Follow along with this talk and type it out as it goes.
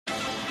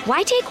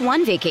Why take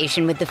one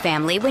vacation with the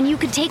family when you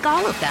could take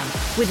all of them?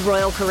 With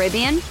Royal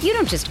Caribbean, you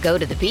don't just go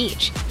to the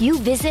beach. You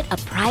visit a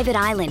private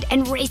island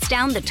and race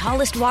down the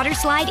tallest water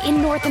slide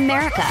in North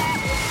America.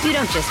 You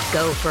don't just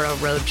go for a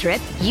road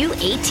trip. You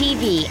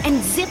ATV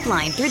and zip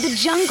line through the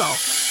jungle.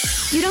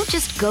 You don't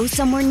just go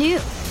somewhere new.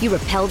 You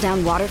rappel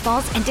down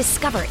waterfalls and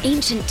discover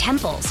ancient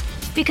temples.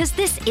 Because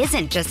this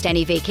isn't just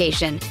any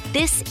vacation.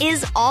 This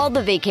is all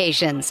the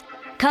vacations.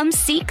 Come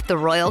seek the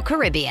Royal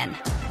Caribbean.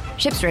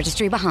 Ships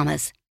Registry,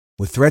 Bahamas.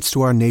 With threats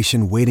to our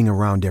nation waiting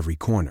around every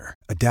corner,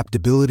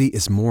 adaptability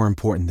is more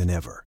important than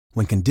ever.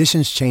 When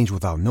conditions change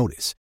without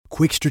notice,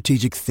 quick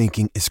strategic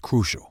thinking is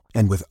crucial.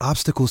 And with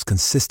obstacles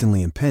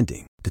consistently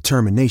impending,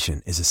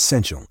 determination is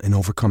essential in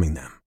overcoming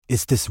them.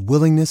 It's this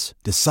willingness,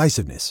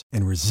 decisiveness,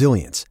 and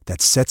resilience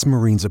that sets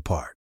Marines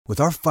apart. With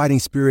our fighting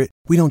spirit,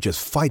 we don't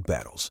just fight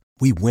battles,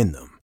 we win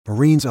them.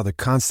 Marines are the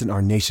constant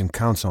our nation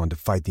counts on to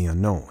fight the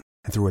unknown.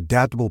 And through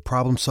adaptable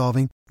problem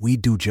solving, we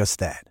do just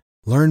that.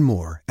 Learn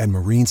more at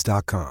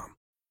marines.com.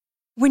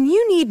 When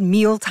you need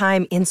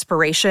mealtime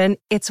inspiration,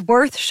 it's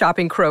worth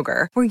shopping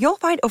Kroger, where you'll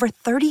find over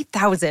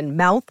 30,000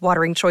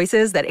 mouth-watering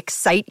choices that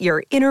excite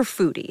your inner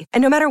foodie.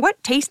 And no matter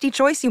what tasty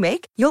choice you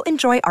make, you'll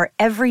enjoy our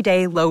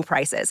everyday low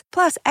prices,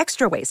 plus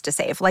extra ways to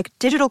save, like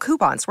digital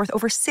coupons worth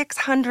over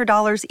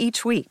 $600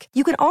 each week.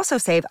 You can also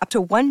save up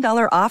to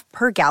 $1 off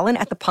per gallon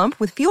at the pump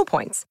with fuel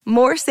points.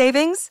 More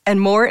savings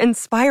and more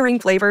inspiring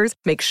flavors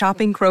make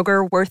shopping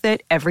Kroger worth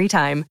it every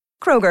time.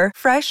 Kroger,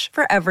 fresh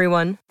for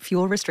everyone.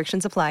 Fuel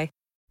restrictions apply.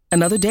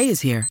 Another day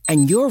is here,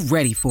 and you're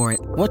ready for it.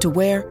 What to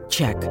wear?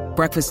 Check.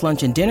 Breakfast,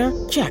 lunch, and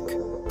dinner? Check.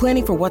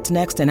 Planning for what's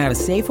next and how to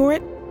save for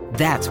it?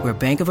 That's where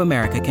Bank of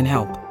America can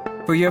help.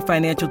 For your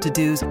financial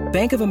to-dos,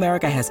 Bank of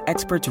America has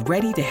experts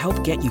ready to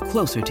help get you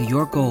closer to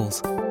your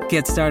goals.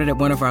 Get started at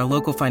one of our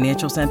local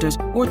financial centers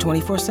or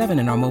 24/7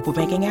 in our mobile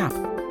banking app.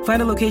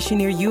 Find a location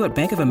near you at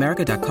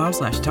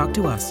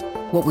bankofamerica.com/talktous.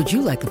 What would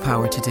you like the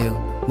power to do?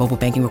 Mobile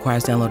banking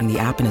requires downloading the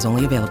app and is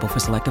only available for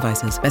select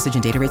devices. Message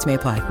and data rates may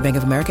apply. Bank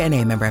of America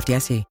N.A., member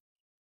FDIC.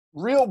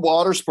 Real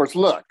water sports.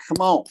 Look, come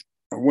on.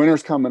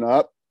 Winter's coming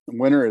up.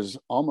 Winter is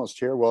almost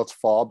here. Well, it's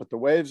fall, but the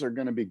waves are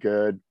going to be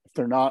good if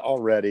they're not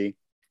already.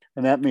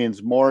 And that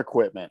means more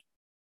equipment.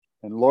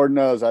 And Lord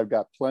knows I've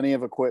got plenty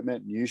of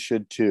equipment, and you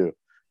should too.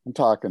 I'm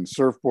talking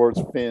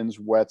surfboards, fins,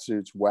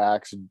 wetsuits,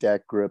 wax,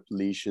 deck grip,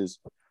 leashes,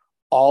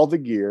 all the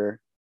gear,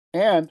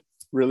 and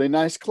really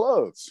nice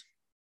clothes.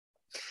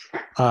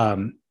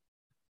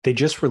 They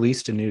just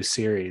released a new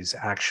series,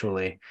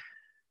 actually,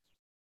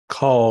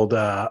 called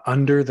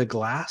Under the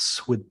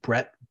Glass with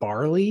Brett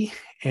Barley.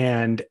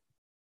 And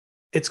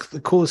it's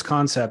the coolest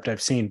concept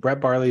I've seen.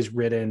 Brett Barley's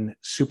ridden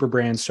Super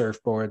Brand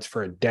surfboards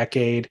for a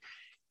decade,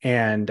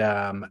 and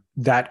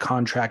that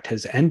contract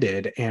has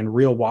ended, and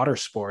Real Water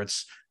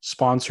Sports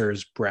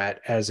sponsors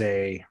Brett as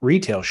a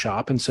retail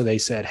shop. And so they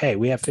said, hey,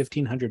 we have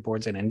 1,500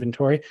 boards in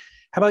inventory.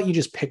 How about you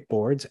just pick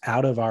boards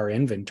out of our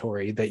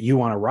inventory that you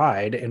want to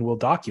ride, and we'll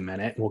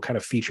document it, and we'll kind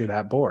of feature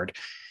that board.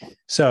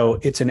 So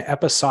it's an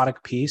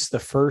episodic piece. The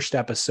first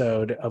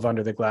episode of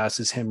Under the Glass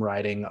is him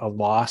riding a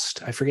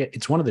lost, I forget,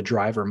 it's one of the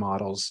driver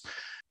models,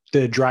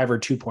 the driver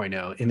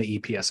 2.0 in the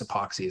EPS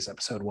Epoxy is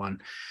episode 1.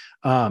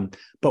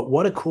 But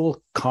what a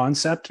cool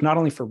concept, not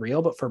only for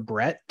Real, but for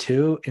Brett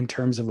too, in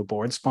terms of a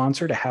board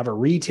sponsor, to have a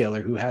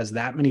retailer who has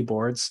that many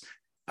boards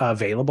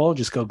available,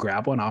 just go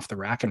grab one off the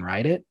rack and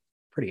ride it.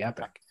 Pretty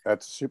epic.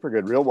 That's super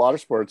good. Real Water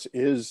Sports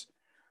is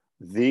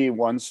the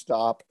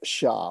one-stop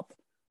shop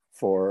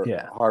for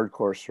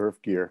hardcore surf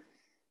gear.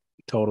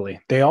 Totally.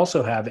 They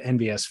also have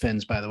NVS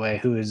Fins, by the way,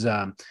 who has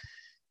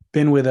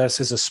been with us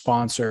as a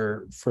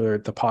sponsor for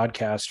the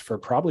podcast for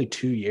probably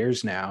 2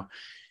 years now.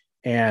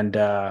 And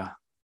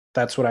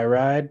that's what I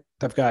ride.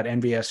 I've got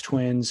NVS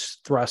twins,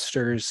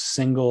 thrusters,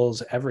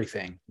 singles,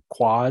 everything.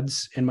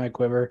 Quads in my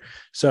quiver.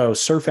 So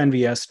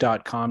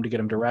surfnvs.com to get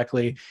them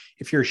directly.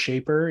 If you're a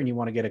shaper and you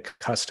want to get a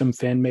custom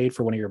fin made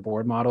for one of your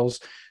board models,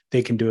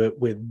 they can do it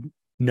with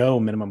no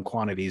minimum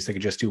quantities. They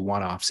could just do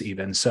one-offs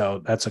even.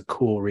 So that's a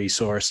cool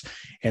resource.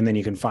 And then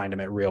you can find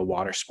them at Real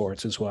Water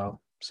Sports as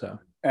well. So,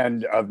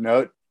 and of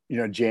note,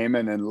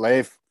 Jamin and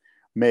Leif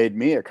made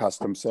me a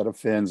custom set of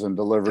fins and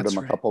delivered them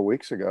a couple of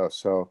weeks ago.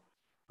 So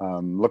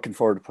looking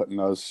forward to putting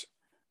those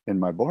in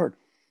my board.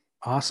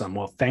 Awesome.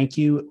 Well, thank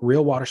you.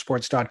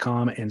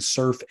 realwatersports.com and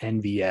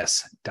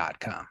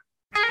surfnvs.com.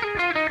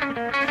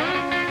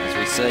 As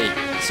we see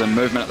some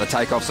movement at the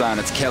takeoff zone,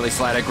 it's Kelly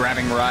Slater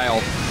grabbing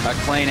rail. A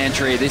clean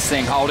entry, this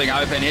thing holding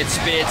open, it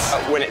spits.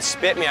 When it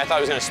spit me, I thought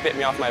it was going to spit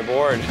me off my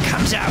board.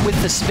 Comes out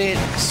with the spit,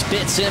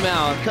 spits him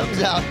out.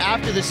 Comes out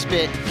after the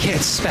spit.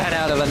 Gets spat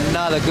out of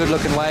another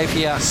good-looking wave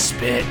here.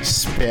 Spit.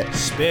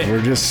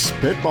 We're just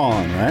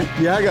spitballing, right?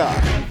 Yeah, I got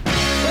it.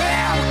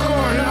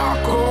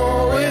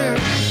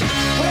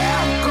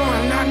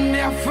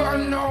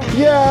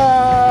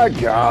 Yeah,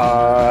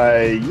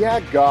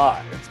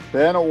 guy. It's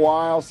been a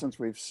while since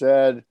we've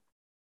said,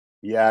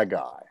 yeah,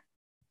 guy.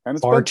 And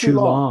it's far been too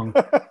long.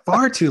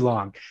 Far too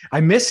long.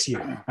 I miss you.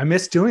 I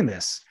miss doing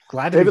this.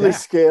 Glad to David be Lee back.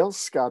 Scales,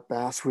 Scott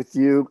Bass with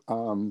you.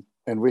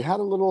 we had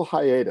a little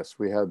hiatus.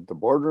 We had the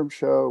boardroom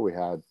show. We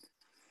had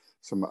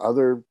some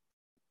other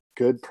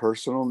good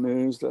personal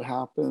news that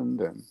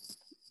happened. And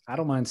I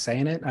don't mind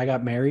saying it. I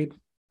got married.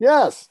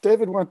 yes,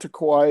 David went to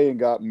Kauai and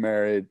got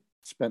married,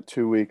 spent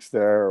 2 weeks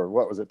there, or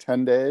what was it,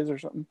 10 days or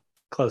something?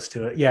 Close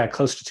to it. Yeah,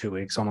 close to 2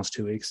 weeks, almost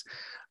 2 weeks.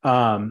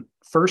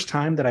 First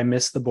time that I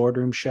missed the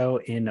boardroom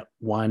show in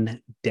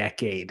 1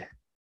 decade.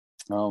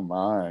 Oh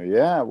my.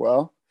 Yeah.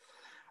 Well,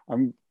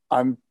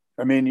 I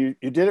mean, you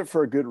did it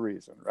for a good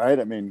reason, right?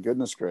 I mean,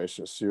 goodness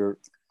gracious, you're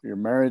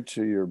married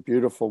to your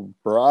beautiful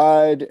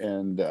bride,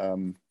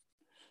 and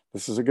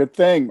this is a good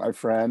thing, my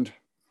friend.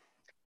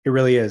 It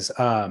really is.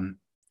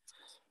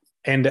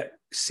 And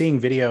seeing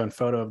video and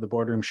photo of the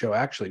boardroom show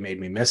actually made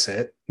me miss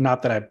it.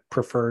 Not that I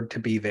preferred to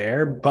be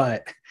there,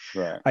 but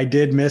right. I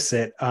did miss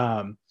it.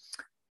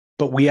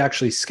 But we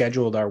actually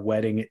scheduled our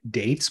wedding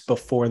dates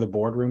before the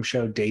boardroom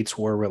show dates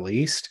were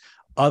released.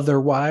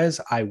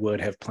 Otherwise, I would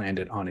have planned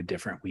it on a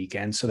different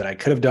weekend so that I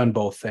could have done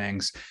both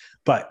things.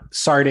 But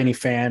sorry to any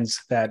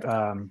fans that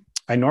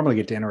I normally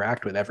get to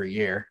interact with every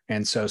year.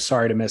 And so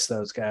sorry to miss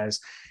those guys.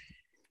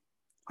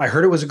 I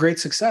heard it was a great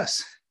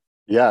success.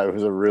 Yeah, it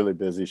was a really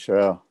busy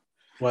show.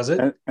 Was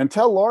it? And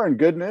tell Lauren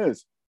good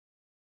news.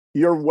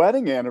 Your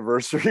wedding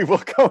anniversary will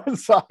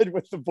coincide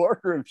with the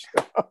boardroom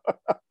show.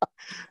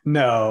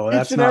 No,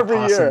 that's not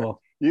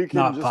possible. You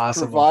can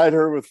provide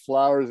her with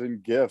flowers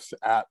and gifts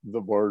at the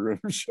boardroom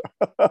show.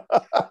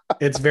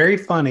 It's very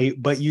funny,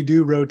 but you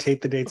do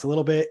rotate the dates a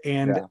little bit,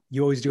 and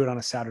you always do it on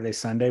a Saturday,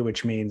 Sunday,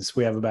 which means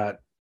we have about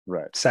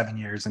 7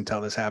 years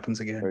until this happens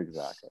again.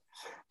 Exactly.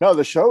 No,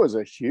 the show was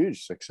a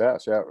huge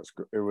success. Yeah,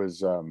 it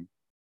was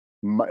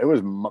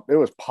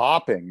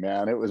popping,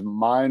 man. It was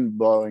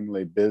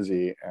mind-blowingly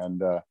busy,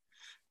 and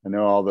I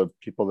know all the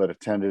people that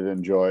attended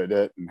enjoyed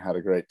it and had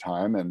a great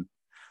time, and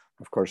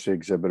of course the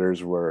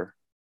exhibitors were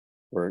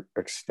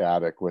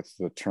ecstatic with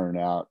the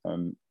turnout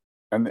and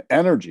the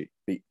energy.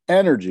 The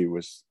energy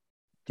was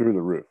through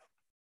the roof.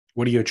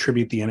 What do you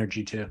attribute the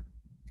energy to?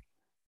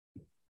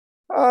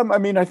 I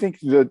mean, I think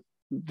the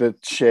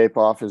Shape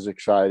Off is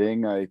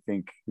exciting. I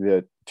think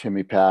that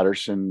Timmy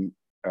Patterson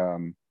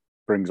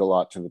brings a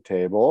lot to the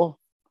table,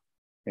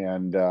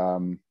 and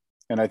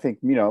I think,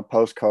 you know,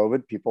 post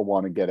COVID, people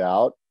want to get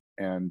out,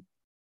 and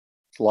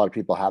a lot of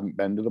people haven't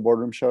been to the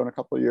boardroom show in a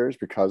couple of years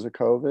because of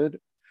COVID.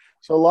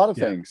 So a lot of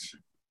things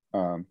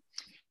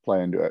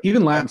play into it.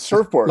 Even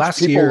surfboards.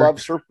 People love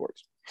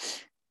surfboards.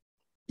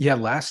 Yeah,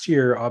 last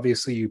year,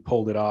 obviously, you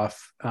pulled it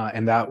off,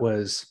 and that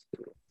was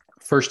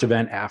first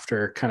event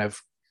after kind of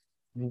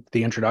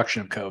the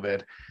introduction of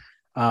COVID.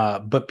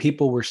 But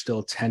people were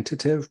still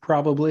tentative,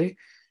 probably.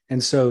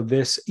 And so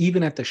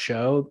even at the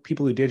show,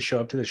 people who did show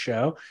up to the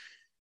show,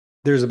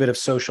 there's a bit of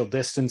social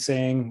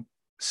distancing.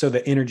 So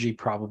the energy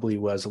probably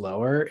was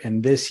lower.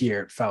 And this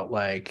year it felt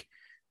like,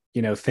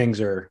 you know,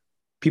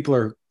 people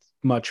are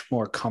much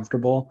more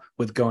comfortable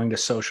with going to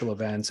social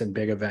events and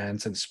big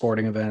events and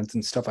sporting events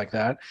and stuff like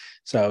that.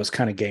 So it was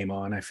kind of game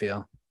on, I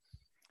feel.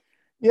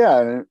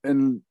 Yeah.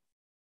 And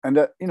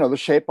you know, the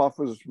Shape Off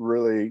was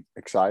really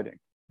exciting,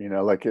 you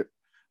know, like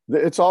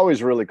it's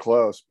always really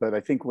close, but I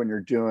think when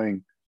you're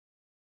doing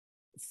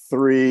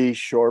 3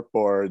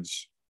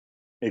 shortboards,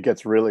 it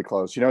gets really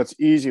close. You know, it's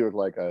easy with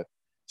like a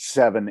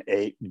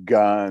 7-8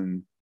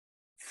 gun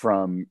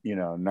from, you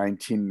know,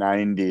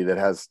 1990 that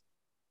has,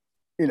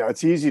 you know,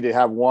 it's easy to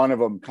have one of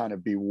them kind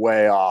of be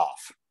way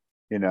off,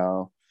 you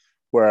know,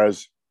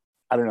 whereas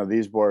I don't know,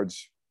 these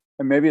boards,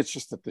 and maybe it's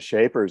just that the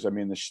shapers, I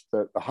mean,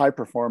 the high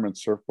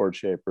performance surfboard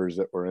shapers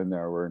that were in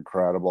there were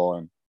incredible.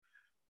 And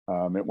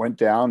it went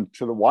down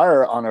to the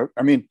wire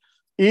I mean,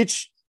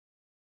 each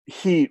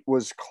heat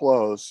was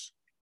close,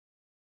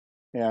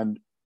 and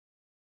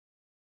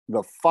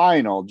the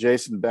final,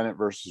 Jason Bennett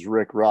versus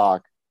Rick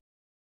Rock,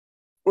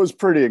 was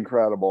pretty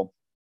incredible.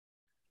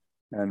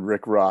 And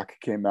Rick Rock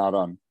came out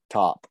on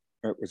top.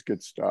 It was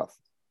good stuff.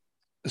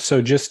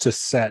 So just to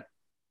set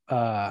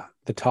the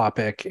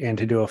topic and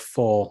to do a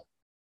full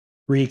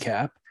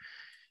recap,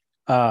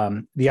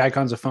 the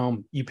Icons of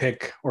Foam, you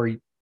pick,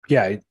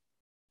 the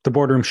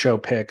boardroom show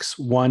picks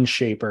one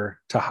shaper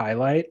to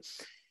highlight,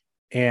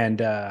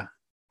 and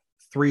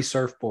 3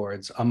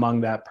 surfboards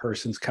among that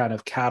person's kind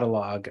of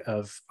catalog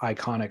of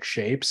iconic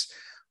shapes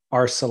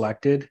are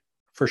selected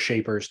for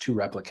shapers to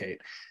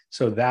replicate.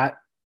 So that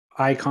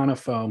Icon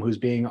of Foam who's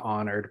being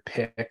honored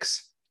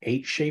picks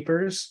 8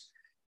 shapers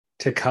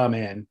to come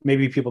in,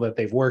 maybe people that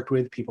they've worked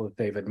with, people that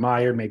they've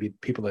admired, maybe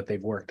people that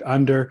they've worked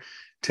under,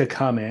 to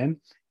come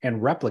in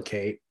and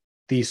replicate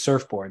these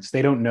surfboards.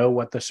 They don't know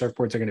what the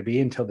surfboards are going to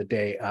be until the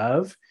day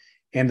of,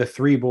 and the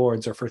 3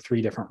 boards are for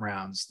 3 different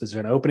rounds. There's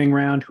an opening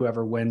round.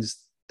 Whoever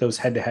wins those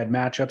head-to-head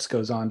matchups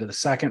goes on to the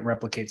second,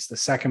 replicates the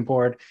second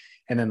board,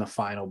 and then the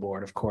final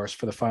board, of course,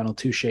 for the final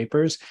 2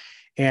 shapers.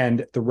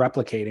 And the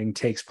replicating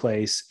takes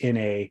place in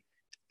a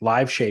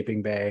live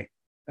shaping bay,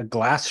 a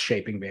glass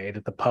shaping bay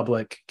that the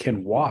public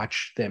can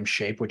watch them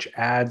shape, which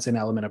adds an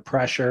element of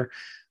pressure.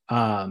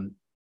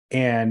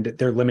 and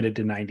they're limited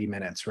to 90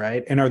 minutes,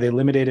 right? And are they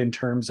limited in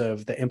terms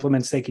of the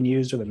implements they can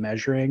use or the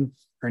measuring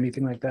or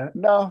anything like that?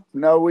 No,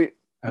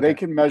 they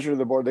can measure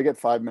the board. They get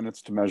 5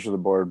 minutes to measure the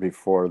board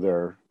before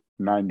their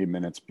 90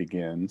 minutes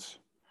begins.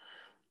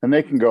 And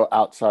they can go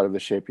outside of the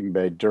shaping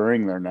bay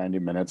during their 90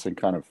 minutes and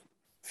kind of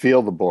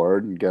feel the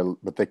board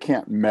but they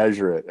can't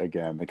measure it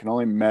again. They can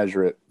only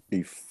measure it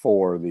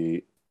before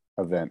the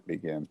event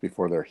begins,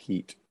 before their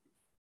heat.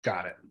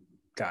 Got it.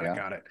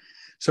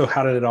 So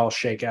how did it all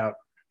shake out?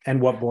 And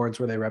what boards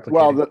were they replicating?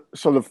 Well,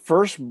 so the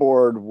first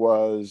board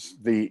was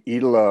the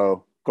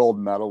Idolo gold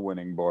medal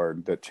winning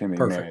board that Timmy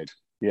made.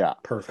 Yeah.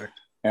 Perfect.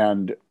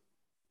 And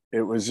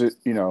it was,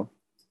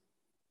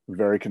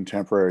 very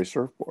contemporary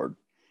surfboard.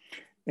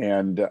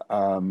 And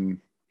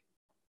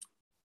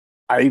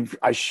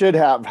I should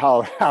have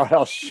how it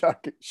all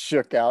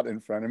shook out in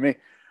front of me.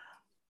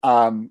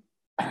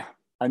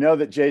 I know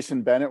that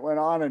Jason Bennett went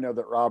on. I know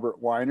that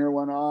Robert Weiner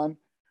went on.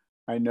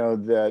 I know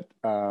that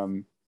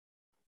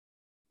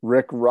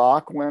Rick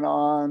Rock went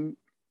on,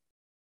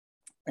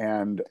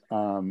 and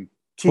Tico,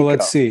 well,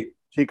 let's see.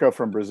 Tico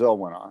from Brazil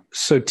went on.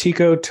 So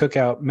Tico took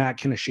out Matt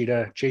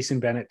Kinoshita. Jason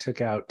Bennett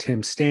took out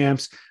Tim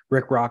Stamps.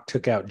 Rick Rock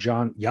took out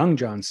young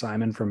John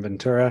Simon from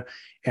Ventura,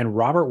 and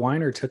Robert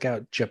Weiner took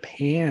out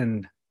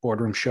Japan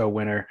Boardroom Show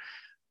winner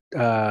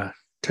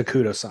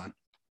Takuto-san.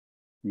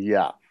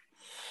 Yeah,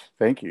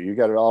 thank you. You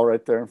got it all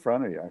right there in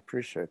front of you. I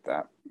appreciate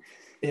that.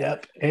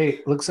 Yep. Hey,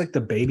 looks like the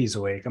baby's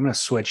awake. I'm going to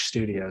switch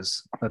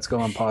studios. Let's go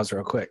on pause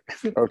real quick.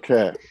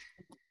 Okay.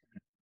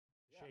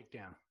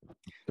 Shakedown.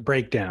 The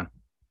breakdown.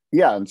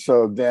 Yeah. And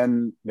so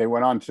then they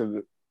went on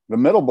to the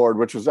middle board,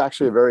 which was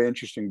actually a very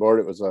interesting board.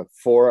 It was I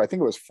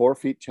think it was 4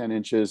 feet, 10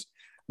 inches.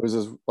 It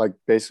was like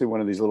basically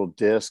one of these little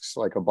discs,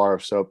 like a bar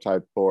of soap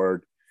type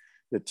board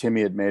that Timmy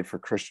had made for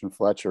Christian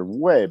Fletcher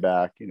way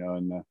back, in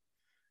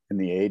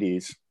the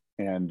 80s.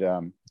 And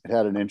it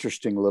had an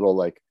interesting little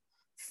like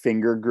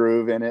finger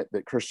groove in it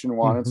that Christian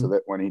wanted, so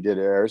that when he did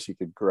airs, he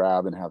could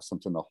grab and have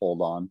something to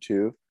hold on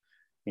to.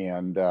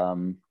 And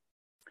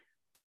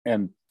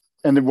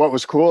then what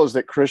was cool is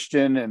that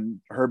Christian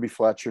and Herbie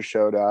Fletcher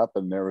showed up,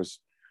 and there was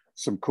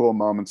some cool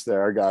moments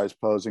there, guys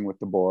posing with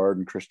the board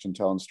and Christian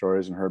telling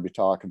stories and Herbie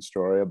talking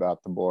story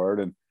about the board.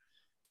 And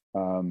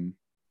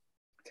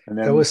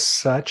then it was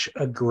such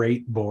a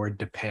great board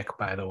to pick,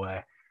 by the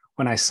way.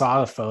 When I saw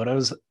the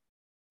photos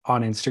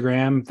on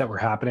Instagram that were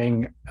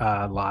happening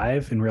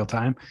live in real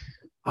time,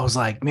 I was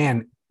like,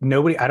 man,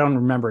 I don't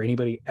remember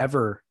anybody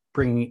ever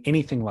bringing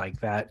anything like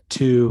that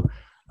to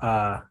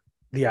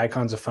the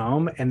Icons of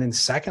Foam. And then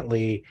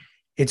secondly,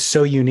 it's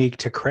so unique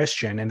to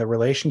Christian, and the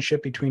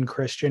relationship between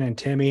Christian and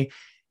Timmy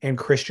and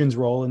Christian's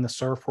role in the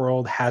surf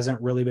world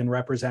hasn't really been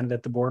represented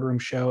at the Boardroom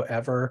Show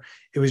ever.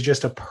 It was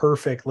just a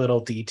perfect little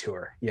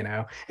detour, and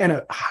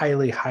a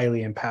highly,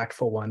 highly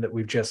impactful one that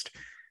we've just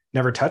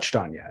never touched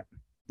on yet.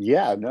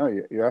 Yeah, no,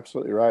 you're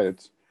absolutely right.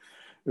 It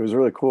was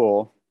really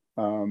cool.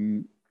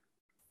 And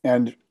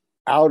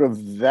out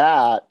of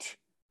that,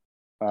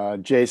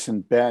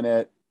 Jason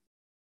Bennett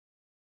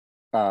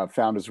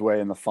found his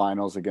way in the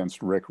finals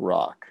against Rick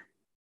Rock.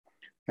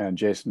 And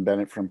Jason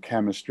Bennett from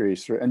Chemistry.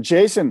 And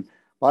Jason,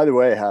 by the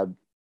way, had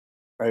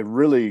a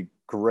really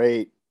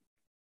great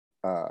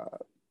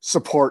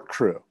support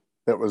crew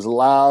that was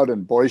loud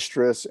and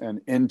boisterous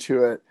and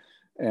into it.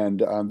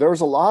 And there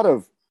was a lot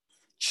of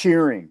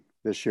cheering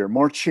this year,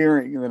 more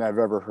cheering than I've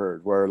ever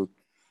heard, where,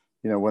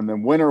 when the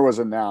winner was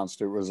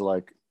announced, it was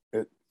like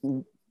it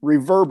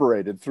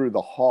reverberated through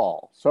the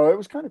hall. So it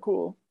was kind of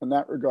cool in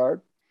that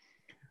regard.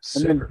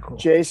 Super and then cool.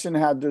 Jason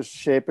had to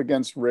shape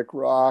against Rick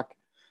Rock.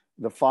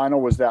 The final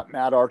was that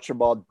Matt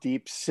Archibald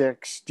deep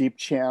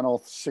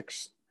channel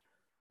six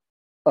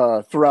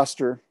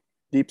thruster,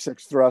 deep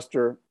six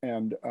thruster.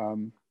 And,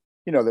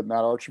 that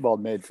Matt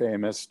Archibald made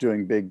famous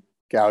doing big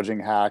gouging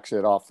hacks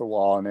at off the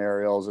wall and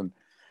aerials. And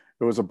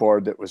it was a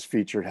board that was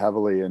featured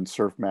heavily in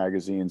surf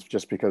magazines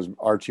just because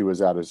Archie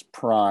was at his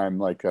prime,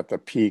 like at the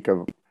peak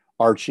of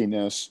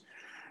archiness,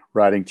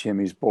 riding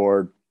Timmy's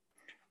board.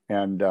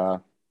 And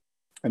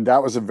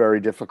that was a very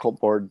difficult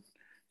board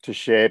to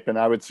shape. And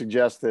I would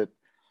suggest that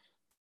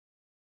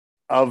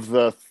of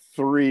the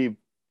 3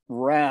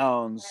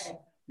 rounds,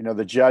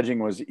 the judging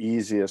was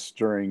easiest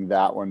during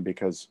that one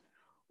because,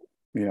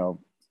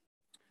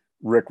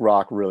 Rick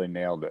Rock really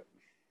nailed it.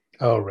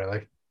 Oh,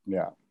 really?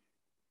 Yeah.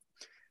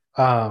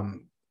 I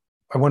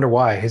wonder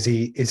why. Is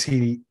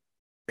he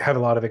have a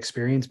lot of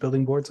experience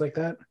building boards like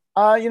that?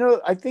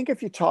 I think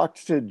if you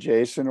talked to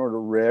Jason or to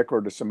Rick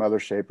or to some other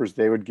shapers,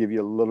 they would give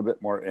you a little bit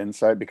more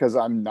insight, because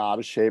I'm not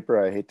a shaper.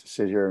 I hate to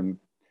sit here and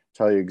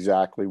tell you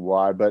exactly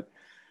why,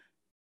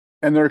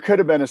 and there could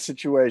have been a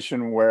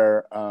situation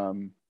where,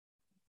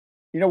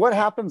 what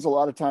happens a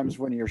lot of times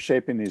when you're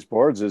shaping these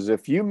boards is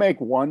if you make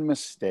one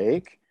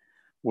mistake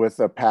with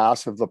a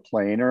pass of the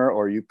planer,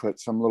 or you put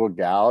some little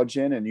gouge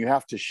in and you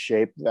have to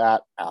shape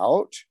that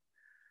out,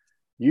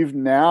 you've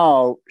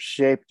now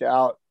shaped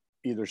out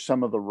either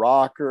some of the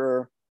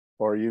rocker,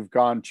 or you've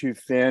gone too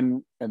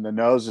thin and the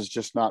nose is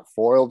just not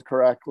foiled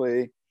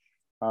correctly.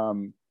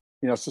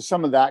 so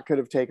some of that could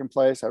have taken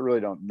place. I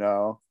really don't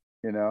know,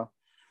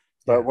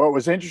 but what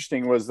was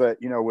interesting was that,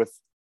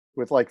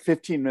 with like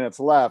 15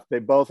 minutes left, they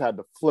both had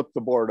to flip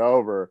the board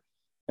over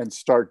and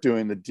start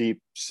doing the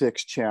deep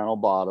 6 channel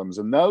bottoms.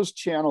 And those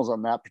channels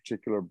on that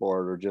particular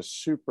board are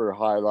just super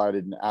highlighted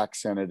and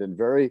accented and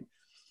very,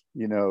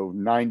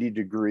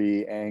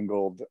 90-degree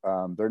angled.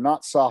 They're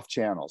not soft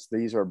channels.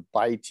 These are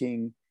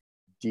biting,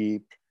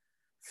 deep,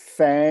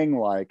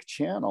 fang-like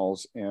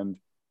channels. And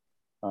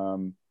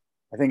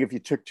I think if you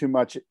took too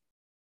much,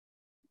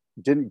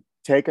 didn't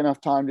take enough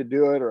time to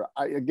do it, or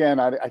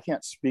I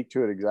can't speak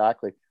to it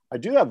exactly. I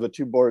do have the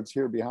 2 boards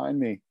here behind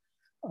me,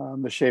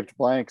 the shaped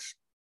blanks,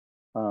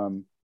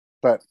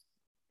 but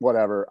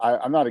whatever.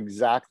 I'm not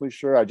exactly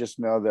sure. I just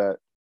know that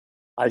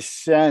I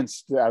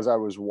sensed as I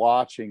was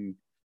watching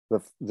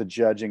the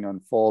judging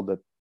unfold that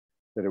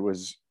it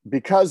was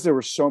because there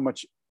was so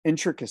much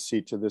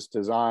intricacy to this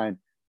design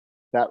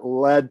that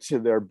led to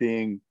there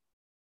being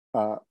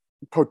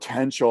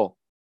potential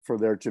for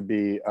there to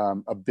be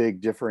a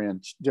big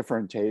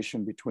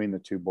differentiation between the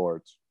 2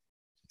 boards.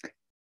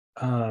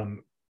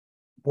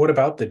 What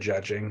about the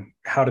judging?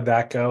 How did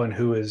that go, and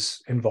who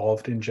is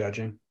involved in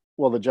judging?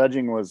 Well, the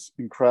judging was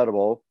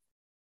incredible.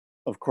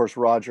 Of course,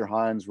 Roger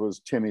Hines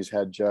was Timmy's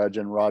head judge,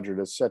 and Roger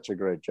does such a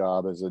great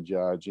job as a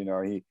judge.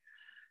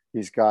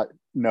 He's got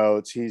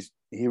notes.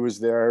 He was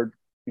there,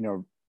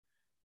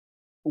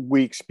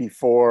 weeks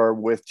before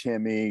with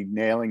Timmy,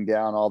 nailing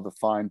down all the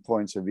fine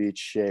points of each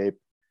shape.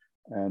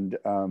 And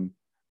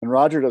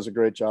Roger does a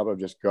great job of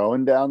just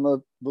going down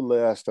the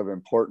list of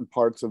important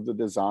parts of the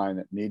design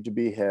that need to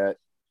be hit.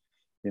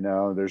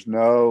 There's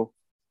no,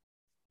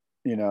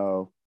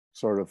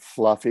 sort of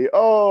fluffy,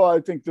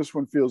 I think this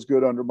one feels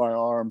good under my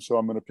arm, so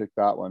I'm going to pick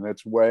that one.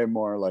 It's way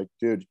more like,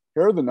 dude,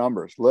 here are the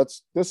numbers.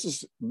 This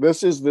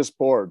is this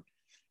board.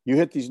 You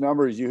hit these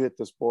numbers, you hit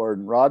this board.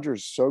 And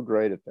Roger's so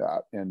great at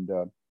that. And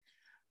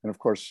of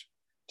course,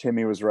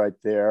 Timmy was right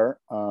there,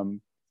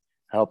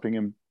 helping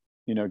him,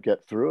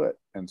 get through it.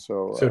 And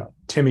so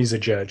Timmy's a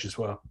judge as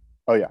well.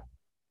 Oh yeah.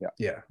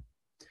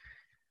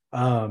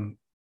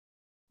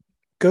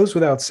 Goes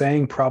without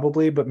saying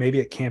probably, but maybe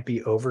it can't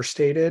be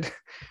overstated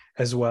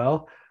as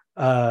well.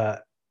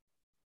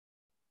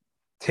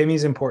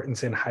 Timmy's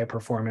importance in high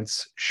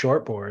performance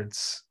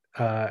shortboards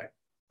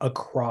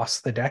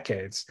across the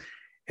decades.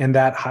 And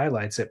that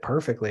highlights it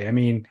perfectly. I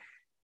mean,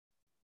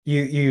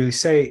 you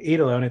say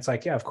Idolo, and it's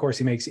like, yeah, of course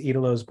he makes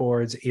Idolo's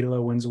boards.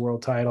 Idolo wins the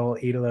world title.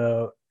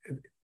 Idolo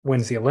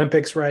wins the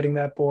Olympics riding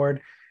that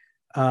board.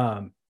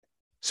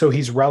 So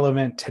he's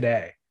relevant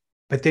today.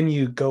 But then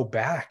you go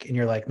back and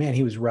you're like, man,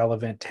 he was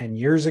relevant 10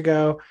 years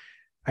ago.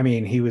 I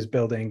mean, he was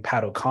building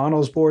Pat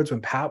O'Connell's boards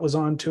when Pat was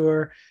on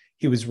tour.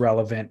 He was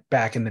relevant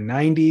back in the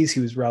 90s.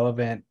 He was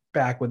relevant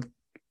back in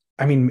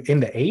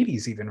the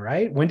 80s even,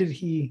 right? When did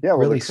he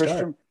really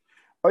start?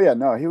 Oh, yeah,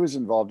 no, he was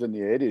involved in the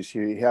 80s.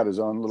 He had his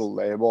own little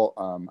label.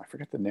 I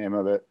forget the name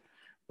of it.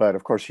 But,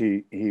 of course,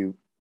 he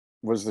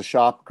was the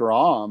shop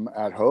Grom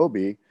at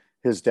Hobie.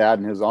 His dad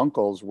and his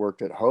uncles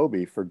worked at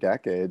Hobie for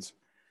decades.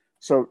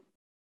 So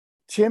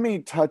Timmy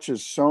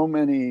touches so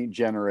many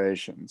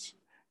generations.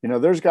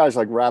 There's guys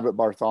like Rabbit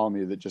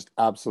Bartholomew that just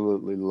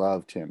absolutely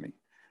love Timmy,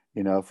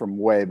 from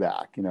way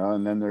back,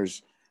 and then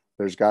there's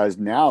guys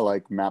now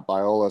like Matt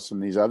Biolos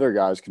and these other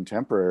guys,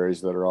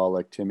 contemporaries, that are all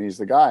like, Timmy's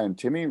the guy. And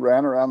Timmy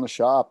ran around the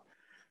shop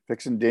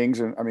fixing dings.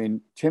 And I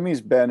mean,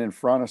 Timmy's been in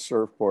front of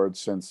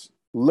surfboards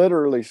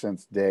literally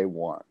since day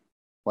one.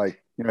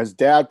 Like, his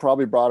dad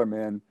probably brought him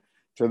in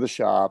to the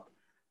shop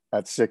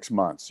at 6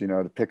 months,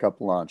 to pick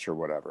up lunch or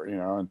whatever,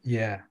 and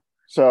yeah.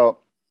 So,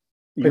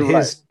 but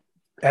his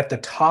at the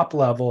top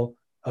level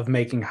of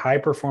making high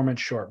performance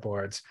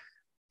shortboards,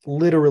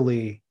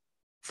 literally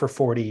for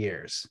 40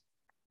 years.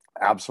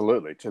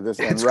 Absolutely. To this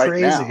end it's right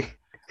crazy. Now.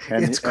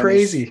 And, it's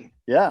crazy.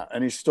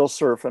 And he's still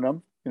surfing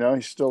them.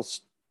 He still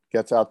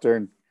gets out there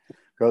and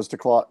goes to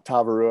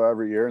Tavarua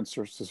every year and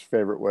surfs his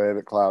favorite wave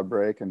at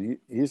Cloudbreak. And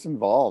he's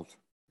involved,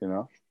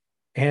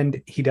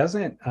 And he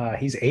doesn't,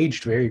 he's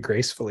aged very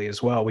gracefully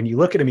as well. When you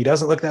look at him, he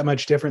doesn't look that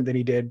much different than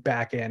he did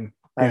back in,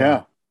 I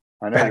know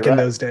back in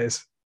those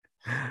days.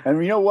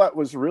 And what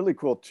was really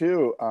cool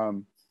too,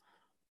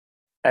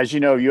 as you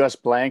know, US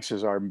Blanks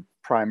is our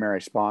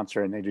primary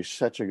sponsor, and they do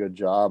such a good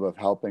job of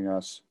helping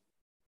us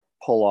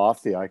pull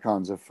off the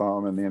Icons of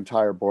Foam and the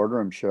entire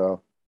Boardroom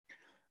show.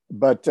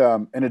 But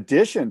in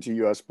addition to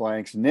US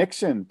Blanks,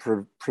 Nixon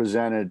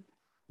presented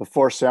the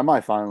 4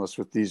 semifinalists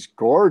with these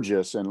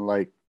gorgeous and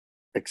like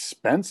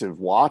expensive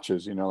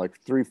watches, like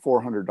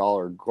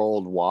 $300-400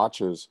 gold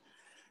watches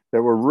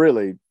that were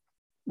really,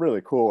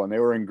 really cool. And they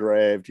were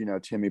engraved,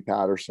 Timmy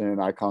Patterson,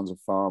 Icons of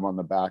Foam on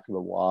the back of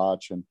the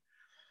watch.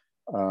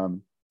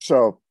 And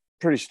so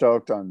pretty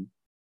stoked on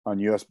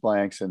US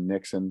Blanks and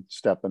Nixon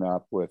stepping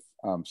up with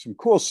some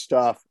cool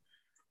stuff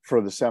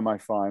for the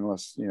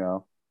semifinalists.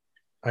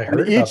 I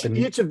heard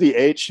each of the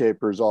 8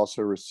 shapers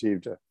also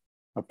received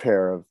a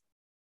pair of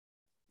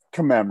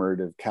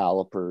commemorative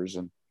calipers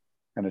and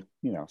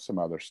some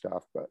other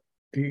stuff. But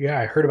yeah,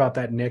 I heard about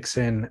that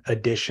Nixon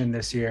edition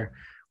this year,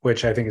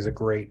 which I think is a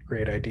great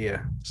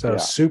idea. So Yeah.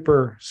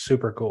 super,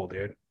 super cool,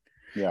 dude.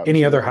 Yeah.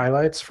 Any other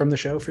highlights from the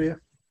show for you?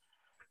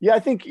 Yeah, I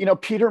think,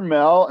 Peter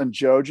Mel and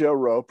JoJo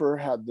Roper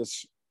had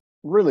this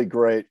really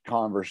great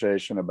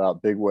conversation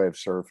about big wave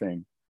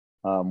surfing,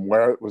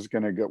 where it was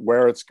going to go,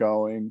 where it's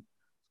going.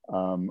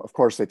 Of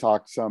course, they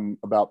talked some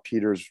about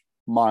Peter's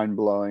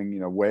mind-blowing,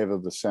 wave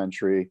of the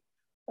century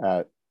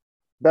at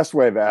best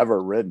wave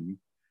ever ridden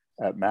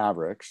at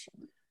Mavericks.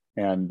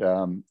 And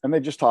they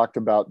just talked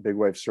about big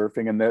wave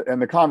surfing,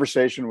 and the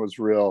conversation was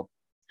real.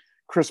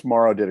 Chris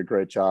Morrow did a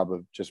great job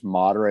of just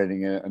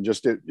moderating it, and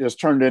it just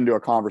turned into a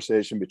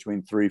conversation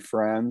between three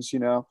friends,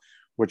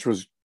 which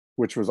was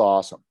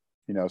awesome.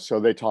 So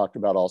they talked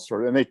about all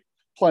sorts, and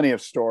plenty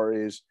of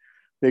stories,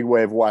 big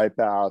wave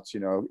wipeouts,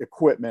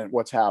 equipment,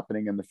 what's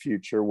happening in the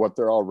future, what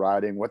they're all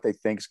riding, what they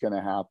think's going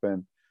to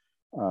happen.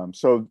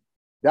 So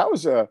that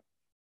was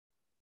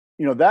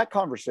that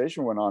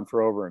conversation went on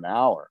for over an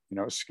hour. It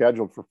was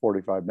scheduled for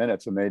 45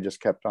 minutes, and they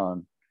just kept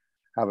on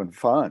having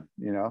fun,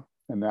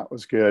 and that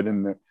was good.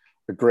 And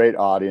a great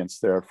audience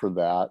there for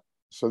that.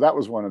 So that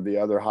was one of the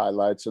other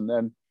highlights. And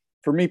then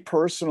for me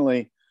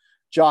personally,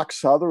 Jock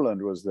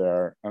Sutherland was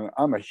there, and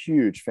I'm a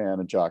huge fan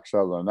of Jock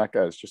Sutherland. That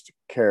guy is just a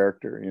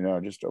character,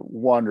 just a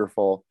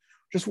wonderful,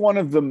 just one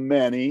of the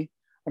many.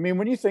 I mean,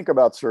 when you think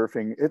about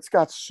surfing, it's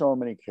got so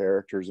many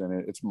characters in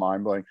it. It's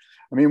mind blowing.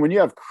 I mean, when you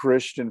have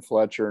Christian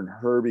Fletcher and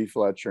Herbie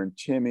Fletcher and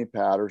Timmy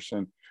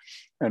Patterson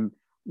and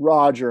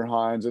Roger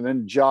Hines, and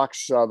then Jock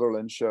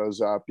Sutherland shows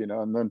up,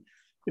 and then,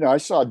 I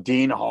saw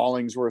Dean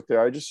Hollingsworth there.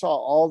 I just saw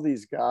all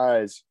these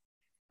guys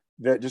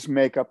that just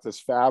make up this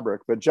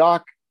fabric. But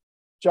Jock's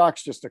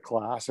just a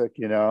classic,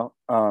 so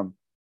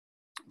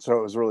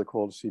it was really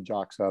cool to see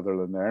Jock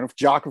Sutherland there. And if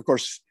Jock, of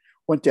course,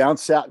 went down,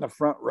 sat in the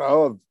front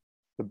row of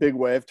the big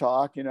wave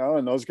talk,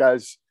 and those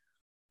guys,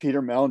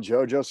 Peter Mel and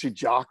JoJo, see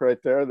Jock right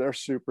there. They're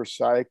super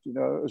psyched.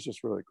 It was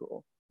just really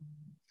cool.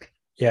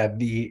 Yeah,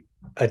 the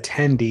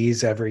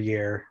attendees every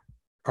year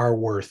are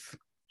worth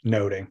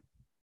noting.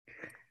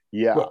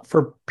 Yeah. Well,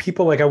 for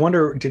people I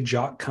wonder, did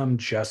Jock come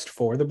just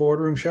for the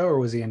boardroom show, or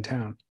was he in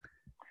town?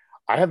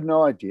 I have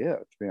no idea,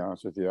 to be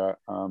honest with you.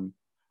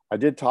 I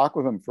did talk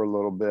with him for a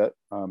little bit.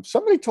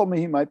 Somebody told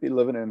me he might be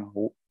living in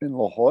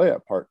La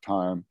Jolla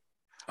part-time,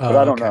 but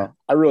I don't know.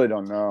 I really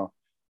don't know.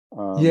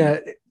 Yeah,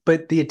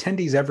 but the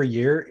attendees every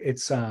year,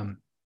 it's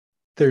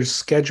there's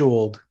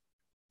scheduled,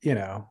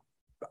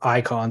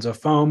 icons of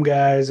foam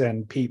guys,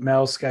 and Pete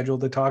Mel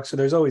scheduled to talk. So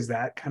there's always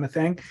that kind of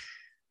thing.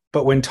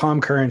 But when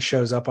Tom Curran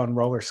shows up on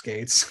roller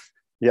skates,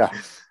 yeah,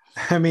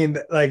 I mean,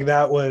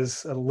 that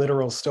was a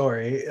literal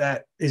story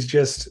that is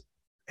just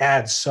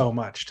adds so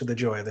much to the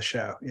joy of the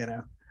show,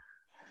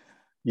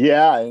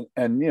 Yeah.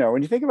 And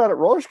when you think about it,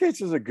 roller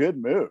skates is a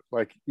good move.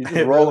 Like, you just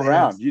roll really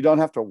around. You don't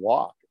have to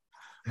walk.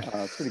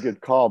 It's a pretty good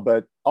call.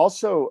 But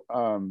also,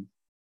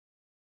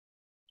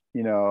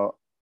 there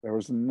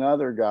was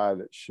another guy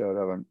that showed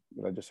up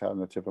that I just had on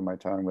the tip of my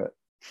tongue. But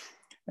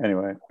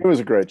anyway, it was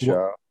a great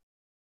show.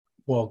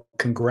 Well,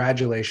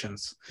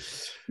 congratulations.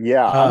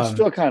 Yeah, I'm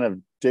still kind of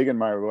digging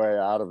my way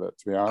out of it,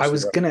 to be honest.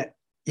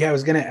 I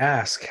was gonna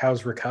ask,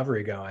 how's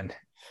recovery going?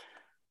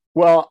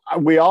 Well,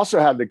 we also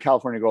had the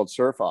California Gold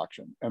Surf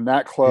Auction, and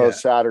that closed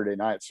Saturday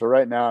night. So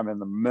right now I'm in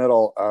the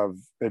middle of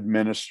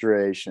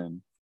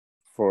administration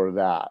for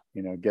that,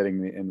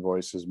 getting the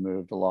invoices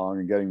moved along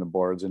and getting the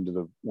boards into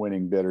the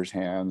winning bidders'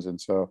 hands. And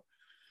so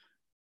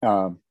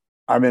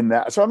I'm in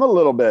that. So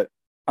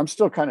I'm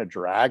still kind of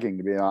dragging,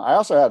 to be honest. I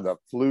also had the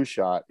flu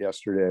shot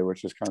yesterday,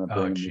 which is kind of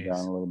bringing me down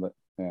a little bit.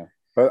 Yeah.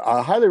 But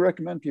I highly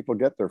recommend people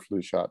get their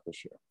flu shot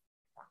this year.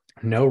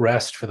 No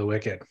rest for the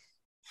wicked.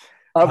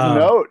 Of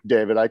note,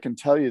 David, I can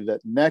tell you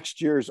that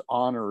next year's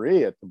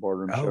honoree at the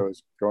Boardroom Show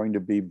is going to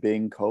be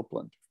Bing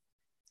Copeland.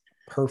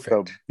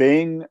 Perfect. So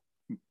Bing,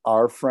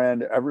 our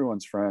friend,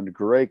 everyone's friend,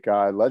 great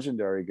guy,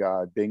 legendary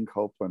guy, Bing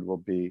Copeland will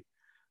be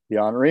the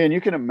honoree. And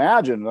you can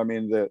imagine, I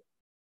mean,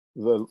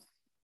 the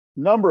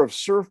number of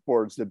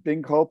surfboards that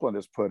Bing Copeland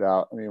has put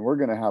out. I mean, we're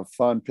going to have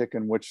fun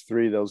picking which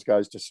three those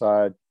guys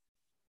decide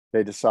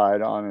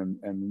on,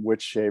 and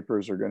which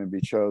shapers are going to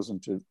be chosen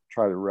to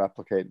try to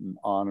replicate and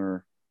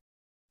honor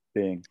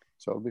Bing.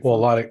 So it'll be fun.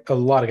 A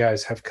lot of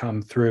guys have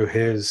come through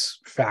his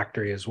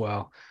factory as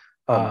well,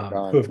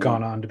 who have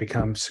gone on to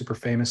become super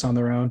famous on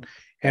their own,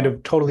 and a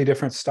totally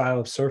different style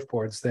of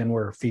surfboards than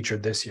were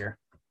featured this year.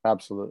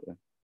 Absolutely.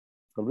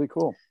 It'll be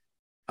cool.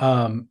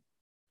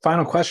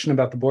 Final question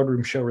about the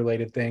Boardroom Show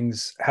related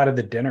things. How did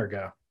the dinner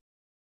go?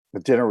 The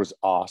dinner was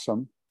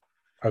awesome.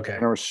 Okay. The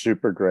dinner was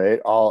super great.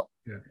 All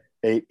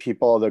 8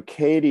 people, although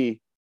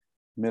Katie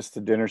missed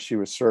the dinner. She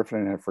was surfing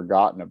and had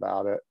forgotten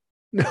about it.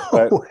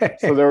 No way.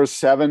 So there were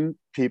 7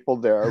 people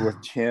there with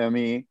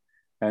Timmy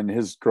and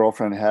his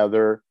girlfriend,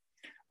 Heather.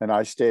 And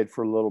I stayed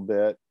for a little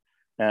bit.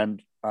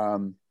 And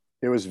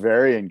it was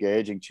very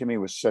engaging. Timmy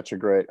was such a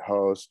great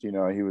host. He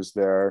was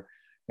there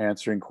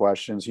answering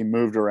questions. He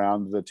moved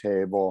around the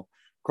table.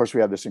 Of course,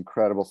 we had this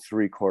incredible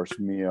 3-course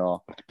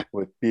meal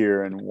with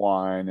beer and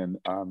wine, and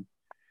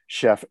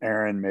Chef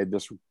Aaron made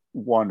this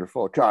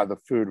wonderful. God, the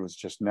food was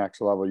just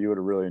next level. You would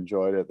have really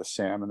enjoyed it. The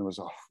salmon was,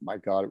 oh my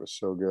God, it was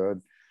so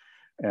good.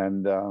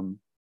 And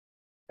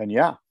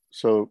yeah,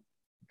 so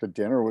the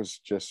dinner was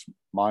just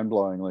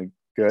mind-blowingly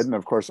good. And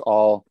of course,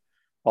 all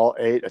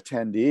 8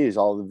 attendees,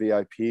 all the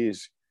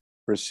VIPs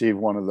received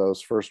one of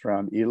those first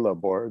round ELO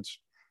boards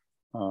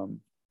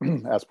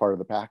as part of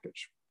the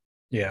package.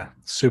 Yeah,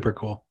 super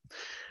cool.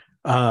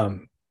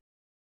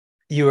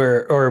 We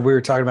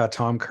were talking about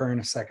Tom Curren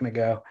a second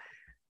ago.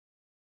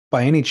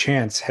 By any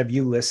chance, have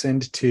you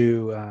listened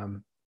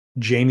to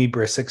Jamie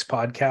Brisick's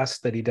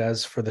podcast that he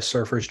does for the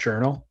Surfer's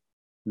Journal?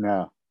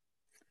 No.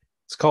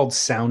 It's called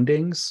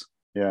Soundings.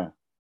 Yeah.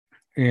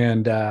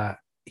 And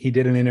he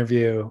did an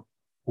interview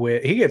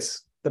he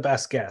gets the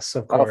best guests,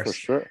 of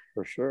course. Oh,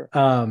 for sure.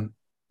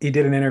 He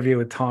did an interview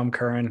with Tom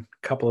Curren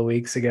a couple of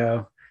weeks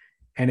ago,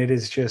 and it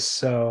is just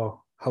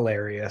so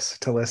hilarious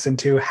to listen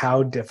to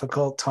how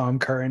difficult Tom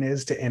Curren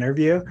is to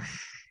interview.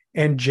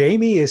 And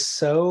Jamie is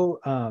so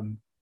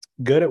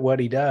good at what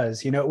he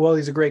does. You know, well,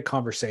 he's a great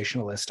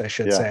conversationalist, I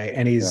should say,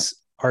 and he's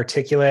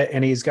articulate,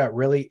 and he's got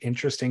really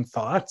interesting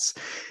thoughts.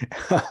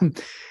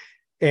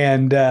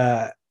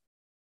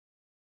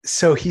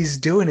 So he's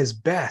doing his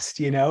best,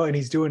 you know, and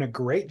he's doing a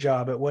great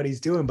job at what he's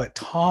doing, but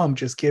Tom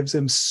just gives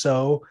him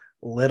so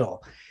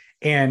little.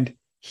 And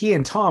he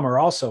and Tom are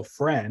also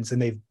friends,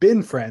 and they've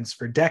been friends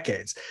for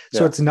decades.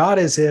 So it's not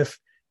as if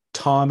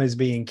Tom is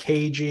being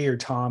cagey or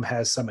Tom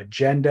has some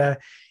agenda.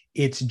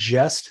 It's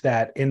just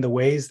that in the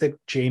ways that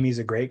Jamie's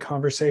a great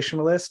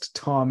conversationalist,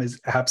 Tom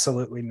is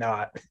absolutely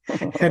not.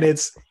 And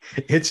it's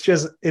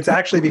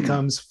actually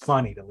becomes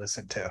funny to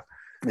listen to.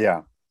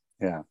 Yeah.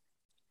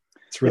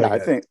 It's really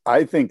good.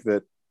 I think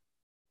that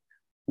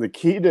the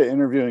key to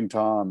interviewing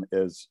Tom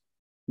is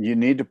you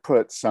need to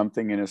put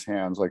something in his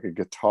hands, like a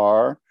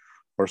guitar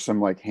or some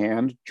like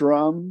hand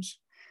drums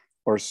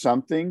or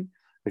something.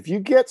 If you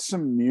get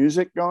some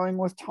music going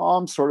with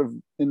Tom sort of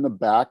in the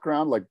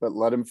background, but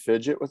let him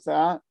fidget with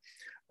that,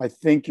 I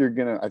think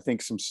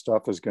some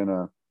stuff is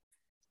gonna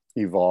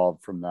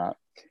evolve from that.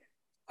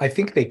 I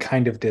think they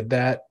kind of did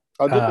that.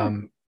 Oh, did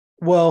they?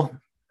 Well,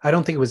 I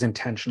don't think it was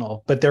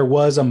intentional, but there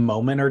was a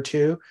moment or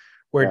two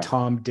where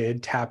Tom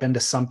did tap into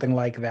something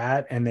like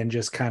that and then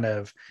just kind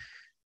of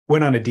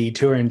went on a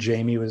detour, and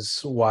Jamie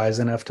was wise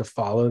enough to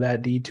follow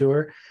that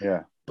detour.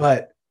 Yeah.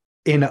 But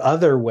in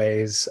other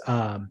ways,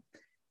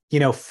 you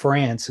know,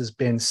 France has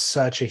been played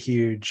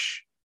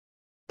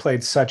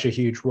such a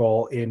huge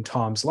role in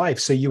Tom's life.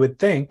 So you would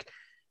think,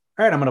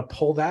 all right, I'm going to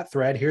pull that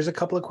thread. Here's a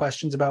couple of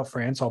questions about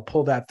France. I'll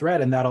pull that thread,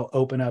 and that'll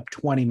open up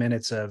 20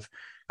 minutes of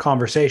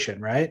conversation,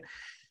 right?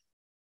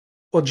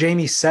 Well,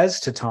 Jamie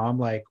says to Tom,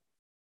 like,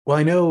 well,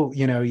 I know,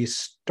 you know, you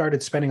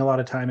started spending a lot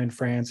of time in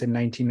France in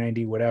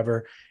 1990,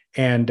 whatever.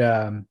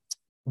 And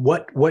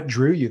what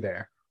drew you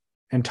there?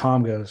 And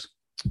Tom goes,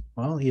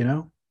 well, you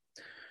know,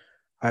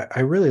 I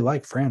really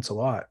like France a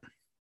lot.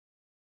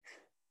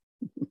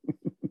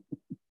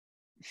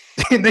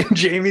 And then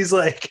Jamie's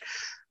like,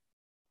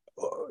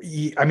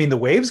 I mean, the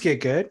waves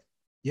get good.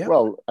 Yeah.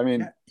 Well, I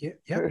mean,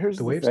 here's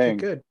the waves get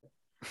good.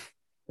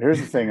 Here's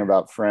the thing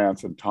about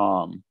France and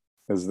Tom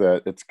is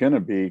that it's going to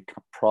be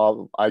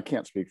I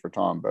can't speak for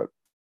Tom, but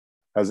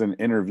as an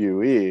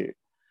interviewee,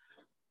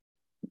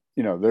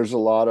 you know, there's a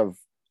lot of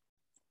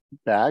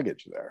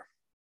baggage there,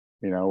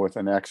 you know, with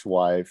an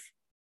ex-wife.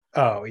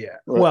 Oh yeah.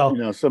 Well,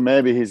 you know, so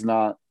maybe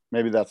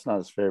that's not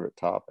his favorite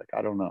topic.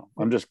 I don't know.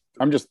 I'm just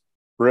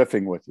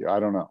riffing with you. I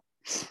don't know.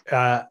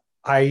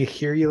 I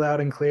hear you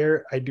loud and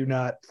clear. I do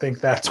not think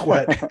that's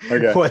what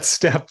what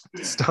stung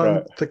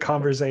the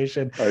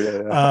conversation.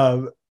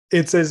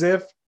 It's as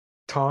if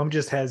Tom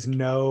just has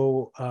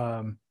no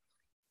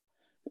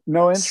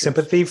interest.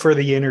 Sympathy for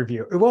the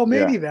interview. Well,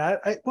 maybe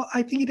that.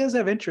 I think he does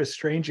have interest,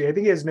 strangely. I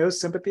think he has no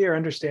sympathy or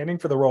understanding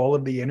for the role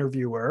of the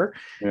interviewer.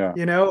 Yeah.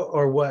 You know,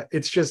 or what?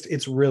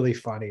 It's really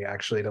funny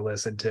actually to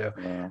listen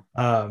to.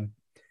 Yeah.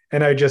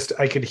 And I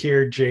could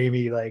hear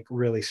Jamie like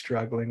really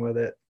struggling with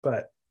it,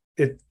 but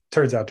it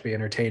turns out to be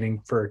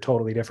entertaining for a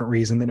totally different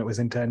reason than it was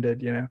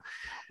intended, you know?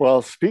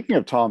 Well, speaking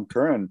of Tom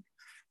Curren,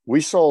 we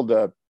sold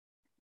a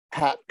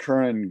Pat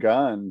Curren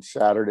gun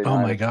Saturday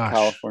night at the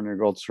California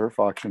Gold Surf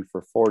Auction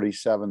for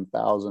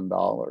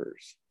 $47,000.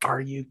 Are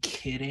you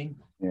kidding?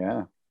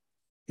 Yeah.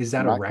 Is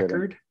that a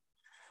record? Kidding.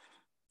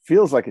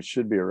 Feels like it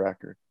should be a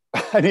record.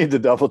 I need to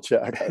double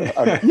check.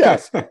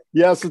 Yes,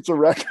 it's a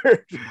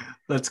record.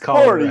 Let's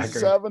call it a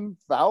record.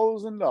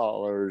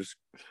 $47,000.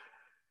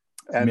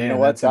 And man, you know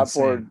what? That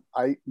insane.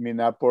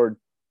 that board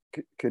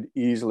could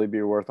easily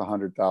be worth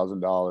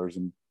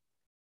 $100,000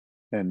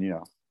 and you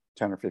know,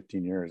 10 or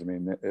 15 years. I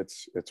mean,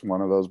 it's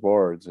one of those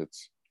boards.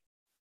 It's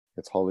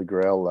holy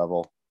grail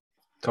level.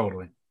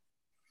 Totally.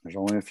 There's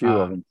only a few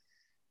of them.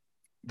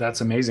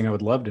 That's amazing. I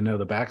would love to know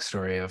the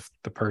backstory of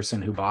the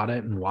person who bought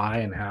it and why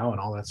and how and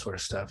all that sort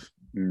of stuff.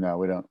 No,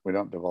 we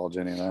don't divulge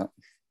any of that.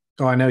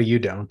 Oh, I know you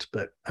don't,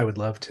 but I would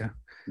love to.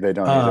 They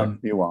don't either.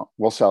 You won't.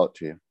 We'll sell it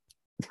to you.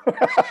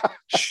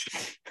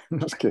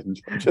 Just kidding.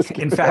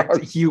 In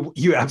fact,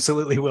 you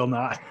absolutely will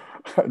not.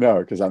 No,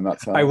 because I'm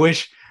not selling. I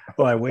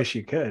wish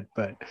you could,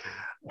 but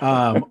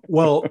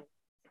Well,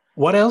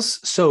 what else?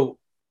 So,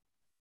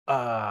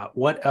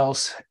 what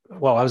else?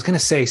 Well, I was going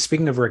to say,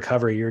 speaking of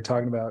recovery, you were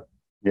talking about.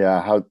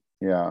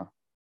 Yeah.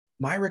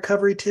 My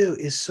recovery too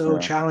is so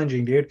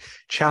challenging, dude.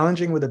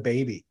 Challenging with a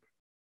baby.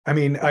 I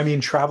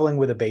mean, traveling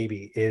with a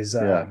baby is,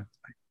 I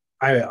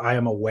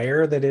am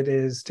aware that it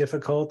is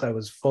difficult. I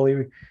was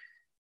fully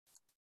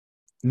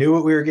knew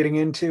what we were getting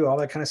into, all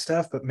that kind of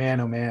stuff, but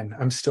man, oh man,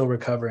 I'm still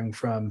recovering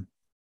from.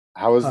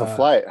 How was the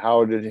flight?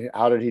 How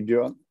did he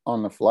do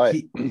on the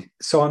flight?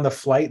 So on the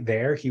flight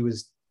there, he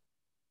was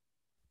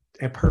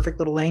a perfect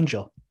little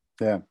angel.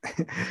 Yeah.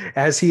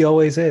 As he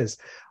always is.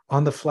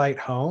 On the flight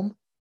home,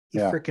 he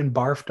freaking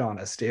barfed on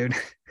us, dude.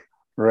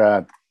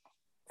 Rad.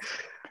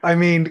 I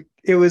mean,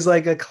 it was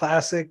like a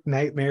classic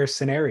nightmare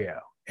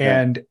scenario.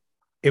 And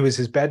it was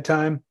his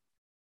bedtime.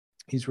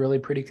 He's really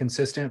pretty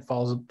consistent,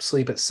 falls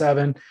asleep at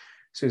 7.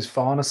 So he's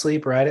falling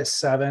asleep right at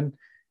 7.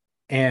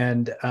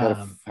 And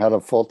had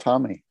a full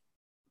tummy.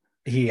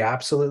 He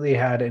absolutely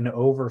had an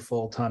over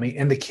full tummy.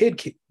 And the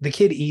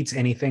kid eats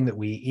anything that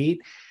we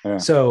eat. Yeah.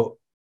 So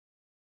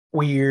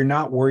we're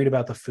not worried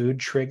about the food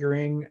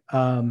triggering,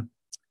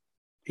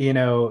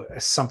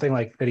 something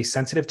like that he's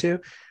sensitive to.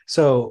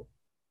 So,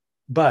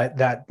 but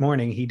that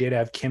morning he did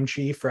have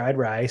kimchi fried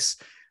rice.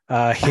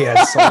 He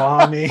had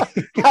salami.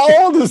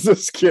 How old is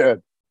this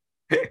kid?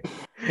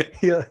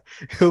 He'll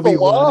be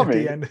one at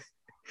the end.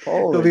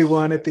 He'll be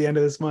one at the end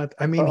of this month.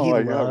 I mean, he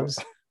loves.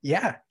 God.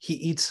 Yeah, he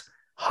eats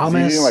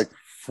hummus. He's eating like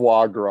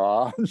foie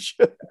gras.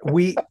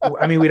 we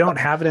don't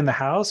have it in the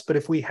house, but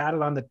if we had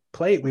it on the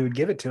plate, we would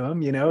give it to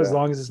him. As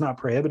long as it's not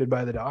prohibited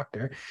by the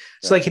doctor.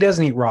 So like he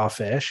doesn't eat raw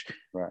fish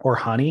or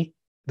honey.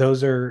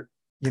 Those are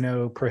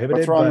prohibited.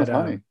 What's wrong with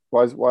honey?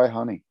 Why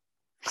honey?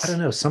 I don't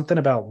know, something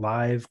about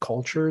live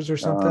cultures or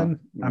something.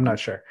 I'm not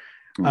sure.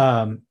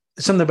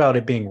 Something about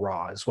it being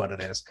raw is what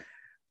it is.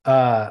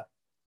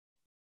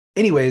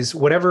 Anyways,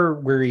 whatever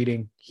we're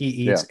eating, he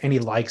eats and he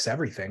likes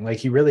everything. Like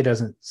he really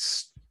doesn't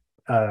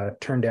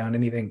turn down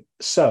anything.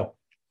 So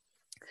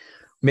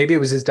maybe it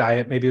was his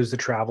diet, maybe it was the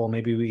travel,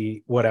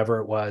 maybe whatever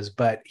it was,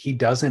 but he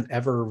doesn't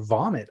ever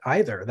vomit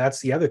either. That's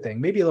the other thing.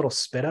 Maybe a little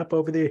spit up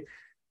over the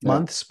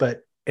months,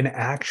 but an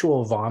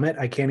actual vomit,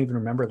 I can't even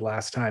remember the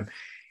last time.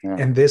 Yeah.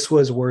 And this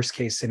was worst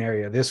case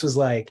scenario. This was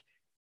like,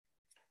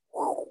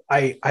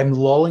 I'm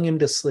lulling him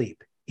to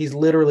sleep. He's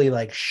literally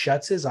like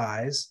shuts his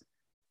eyes.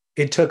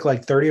 It took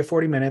like 30 or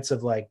 40 minutes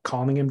of like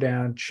calming him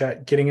down,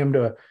 getting him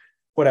to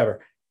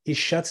whatever. He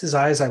shuts his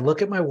eyes. I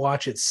look at my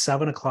watch. It's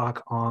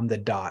 7:00 on the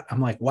dot.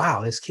 I'm like,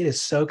 wow, this kid is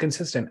so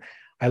consistent.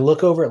 I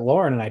look over at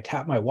Lauren and I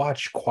tap my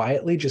watch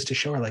quietly just to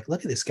show her, like,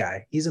 look at this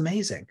guy. He's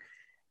amazing.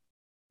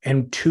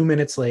 And 2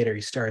 minutes later,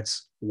 he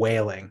starts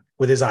wailing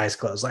with his eyes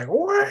closed, like,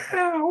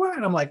 wow.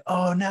 And I'm like,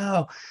 oh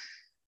no.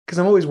 Because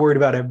I'm always worried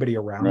about everybody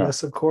around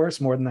us, of course,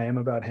 more than I am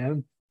about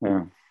him.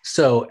 Yeah.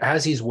 So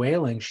as he's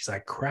wailing, she's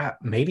like, crap,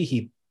 maybe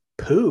he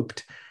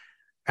pooped.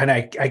 And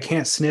I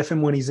can't sniff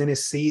him when he's in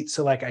his seat.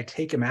 So like I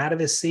take him out of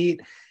his seat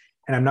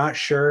and I'm not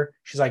sure.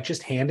 She's like,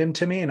 just hand him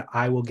to me and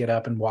I will get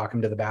up and walk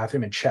him to the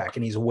bathroom and check.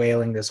 And he's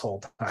wailing this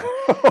whole time.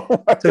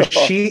 So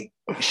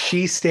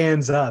she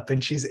stands up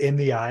and she's in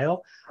the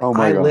aisle.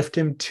 I lift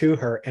him to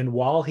her. And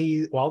while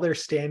they're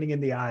standing in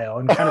the aisle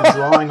and kind of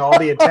drawing all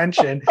the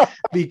attention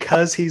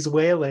because he's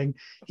wailing,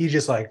 he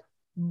just like,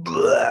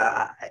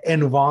 blah,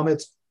 and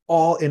vomits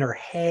all in her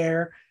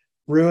hair,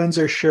 ruins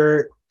her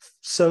shirt,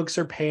 soaks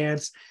her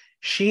pants.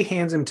 She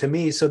hands him to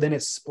me. So then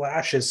it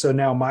splashes. So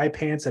now my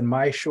pants and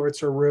my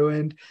shorts are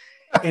ruined.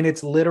 And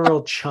it's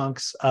literal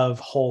chunks of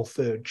whole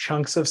food,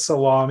 chunks of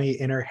salami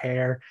in her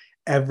hair,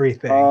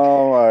 everything.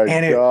 Oh my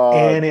God.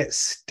 And it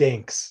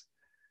stinks.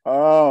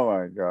 Oh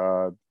my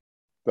God.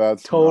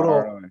 That's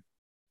total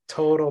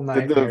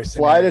nightmare. Did the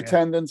flight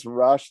attendants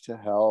rush to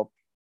help?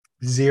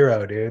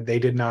 Zero, dude. They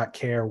did not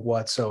care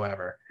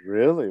whatsoever.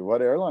 Really?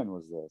 What airline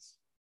was this?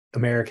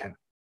 American.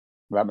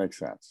 That makes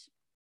sense.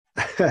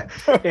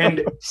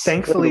 And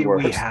thankfully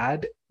we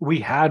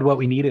had what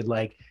we needed.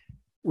 Like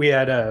we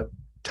had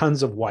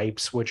tons of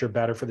wipes, which are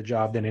better for the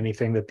job than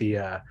anything that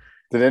the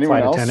did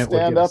anyone else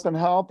stand up and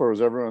help, or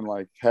was everyone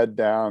like head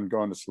down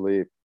going to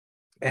sleep?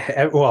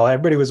 Well,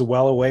 everybody was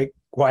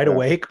wide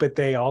awake, but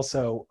they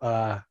also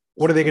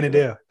what are they going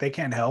to do? They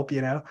can't help, I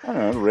don't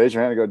know. Raise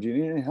your hand and go, do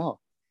you need any help?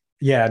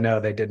 Yeah, no,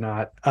 they did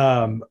not.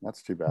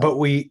 That's too bad. But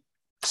we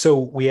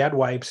had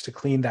wipes to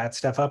clean that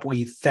stuff up.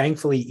 We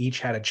thankfully each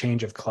had a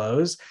change of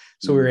clothes.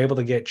 So we were able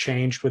to get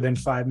changed within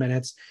 5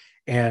 minutes.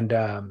 And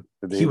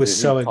he was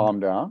so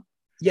calmed down.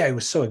 Yeah, he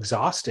was so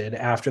exhausted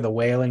after the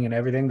wailing and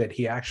everything that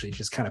he actually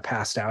just kind of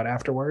passed out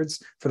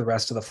afterwards for the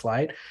rest of the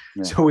flight.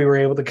 Yeah. So we were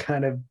able to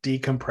kind of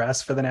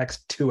decompress for the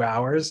next 2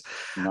 hours.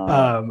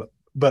 No.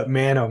 But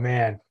man, oh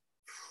man,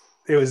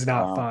 it was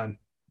not fun.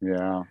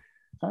 Yeah.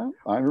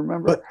 I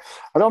remember.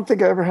 I don't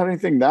think I ever had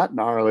anything that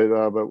gnarly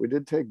though, but we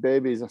did take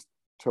babies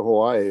to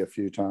Hawaii a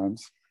few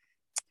times.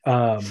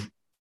 And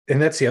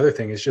that's the other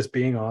thing, is just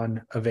being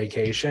on a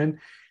vacation.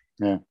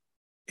 Yeah.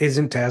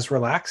 Isn't as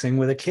relaxing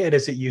with a kid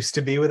as it used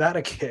to be without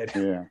a kid.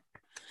 Yeah.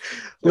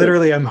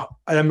 Literally, I'm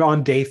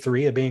on day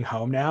 3 of being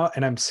home now,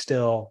 and I'm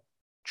still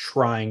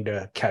trying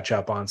to catch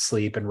up on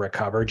sleep and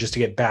recover just to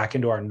get back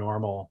into our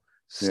normal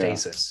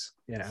stasis.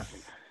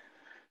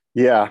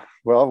 Yeah.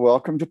 Well,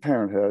 welcome to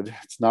parenthood.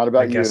 It's not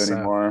about you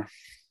anymore.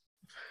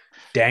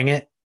 Dang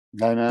it.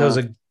 I know. That was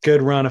a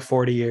good run of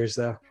 40 years,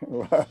 though.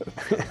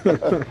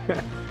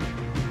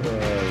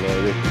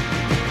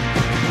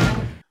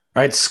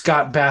 All right,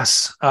 Scott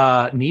Bass,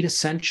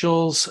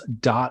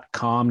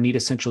 neatessentials.com,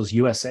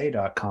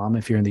 neatessentialsusa.com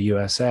if you're in the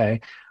USA,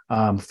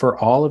 for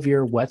all of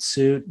your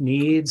wetsuit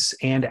needs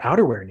and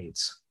outerwear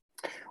needs.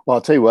 Well,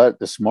 I'll tell you what,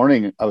 this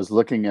morning I was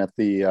looking at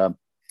the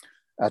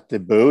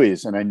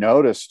buoys and I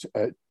noticed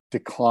a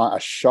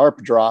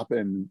sharp drop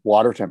in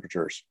water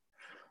temperatures.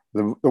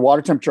 The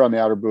water temperature on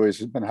the outer buoys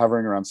has been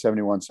hovering around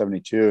 71,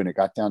 72, and it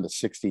got down to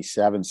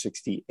 67,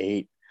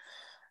 68.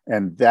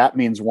 And that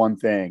means one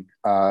thing.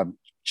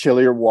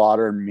 Chillier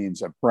water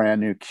means a brand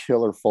new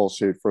killer full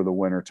suit for the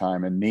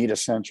wintertime. And Neat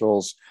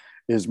Essentials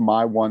is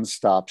my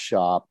one-stop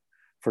shop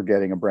for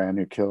getting a brand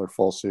new killer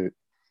full suit.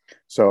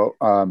 So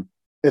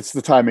it's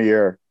the time of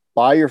year.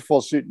 Buy your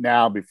full suit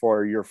now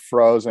before you're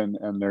frozen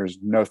and there's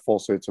no full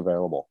suits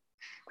available.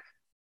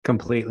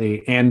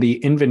 Completely. And the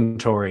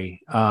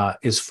inventory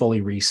is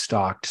fully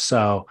restocked.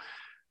 So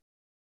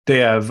they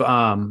have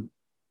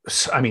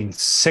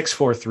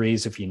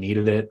 643s if you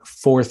needed it,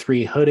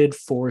 4.3 hooded,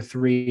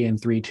 4.3 and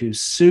 3.2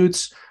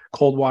 suits,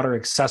 cold water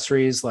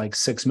accessories like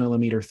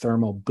 6mm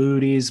thermal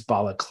booties,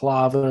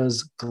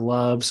 balaclavas,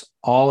 gloves,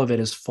 all of it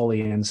is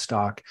fully in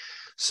stock.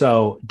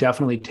 So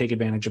definitely take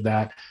advantage of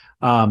that.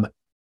 And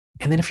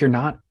then if you're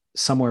not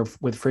somewhere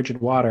with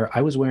frigid water,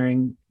 I was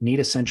wearing Neat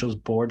Essentials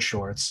board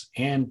shorts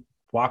and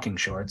walking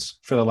shorts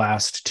for the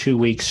last 2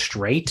 weeks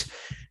straight.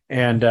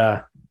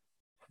 And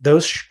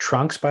those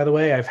trunks, by the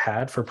way, I've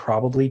had for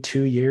probably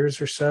 2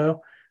 years or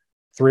so,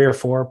 3 or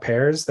 4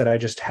 pairs that I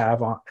just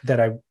have on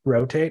that I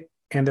rotate,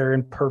 and they're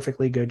in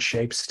perfectly good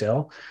shape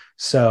still.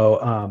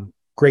 So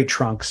great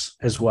trunks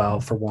as well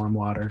for warm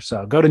water.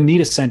 So go to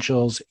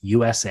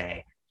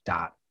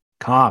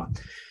neatessentialsusa.com.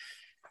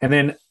 And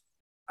then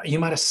you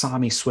might have saw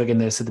me swigging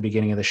this at the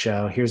beginning of the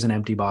show. Here's an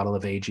empty bottle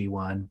of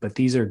AG1, but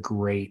these are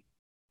great,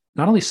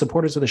 not only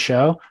supporters of the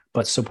show,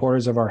 but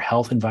supporters of our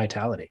health and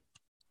vitality.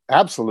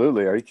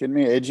 Absolutely. Are you kidding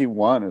me?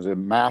 AG1 is a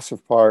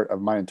massive part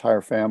of my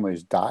entire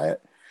family's diet.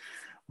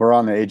 We're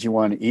on the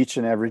AG1 each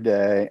and every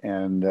day,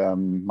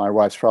 and my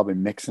wife's probably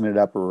mixing it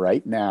up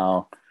right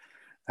now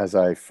as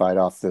I fight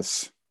off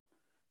this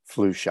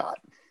flu shot.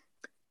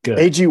 Good.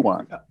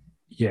 AG1.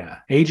 Yeah.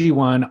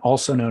 AG1,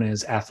 also known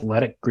as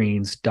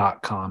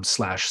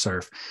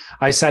athleticgreens.com/surf.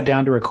 I sat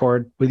down to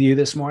record with you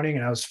this morning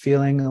and I was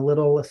feeling a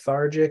little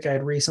lethargic. I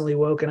had recently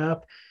woken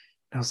up.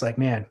 I was like,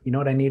 man, you know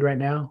what I need right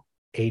now?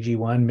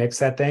 AG1, mix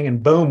that thing,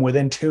 and boom,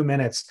 within 2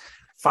 minutes,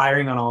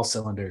 firing on all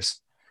cylinders.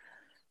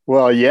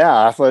 Well,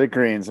 yeah, Athletic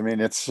Greens. I mean,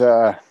 it's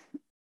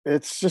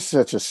just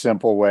such a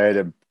simple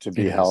way to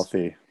be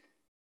healthy.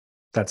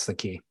 That's the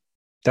key.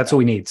 That's what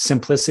we need.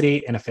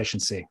 Simplicity and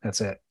efficiency. That's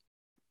it.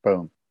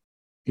 Boom.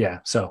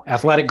 Yeah. So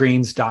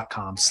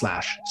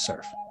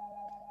athleticgreens.com/surf.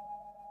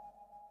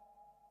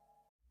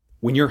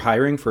 When you're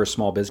hiring for a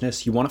small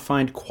business, you want to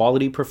find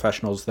quality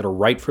professionals that are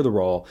right for the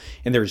role,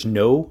 and there's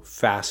no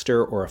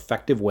faster or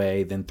effective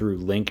way than through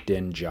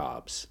LinkedIn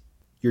Jobs.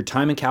 Your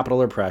time and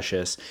capital are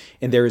precious,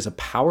 and there is a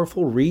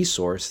powerful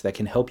resource that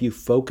can help you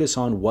focus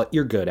on what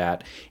you're good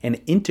at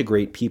and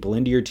integrate people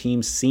into your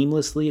team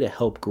seamlessly to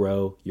help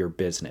grow your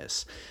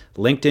business.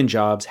 LinkedIn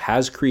Jobs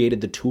has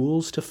created the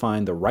tools to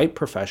find the right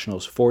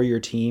professionals for your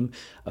team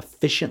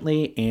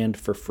efficiently and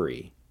for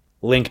free.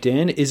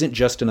 LinkedIn isn't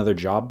just another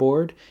job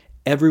board.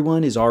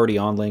 Everyone is already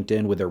on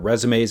LinkedIn with their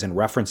resumes and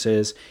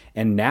references,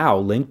 and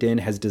now LinkedIn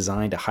has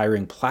designed a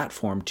hiring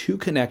platform to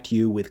connect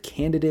you with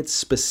candidates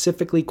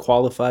specifically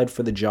qualified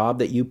for the job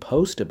that you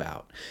post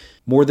about.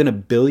 More than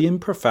 1 billion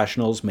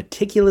professionals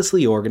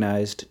meticulously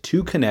organized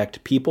to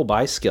connect people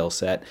by skill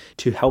set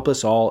to help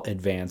us all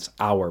advance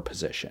our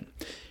position.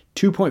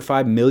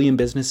 2.5 million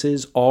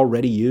businesses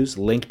already use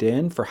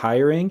LinkedIn for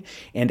hiring,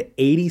 and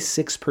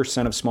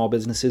 86% of small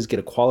businesses get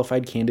a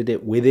qualified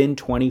candidate within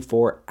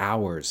 24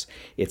 hours.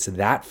 It's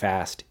that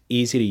fast,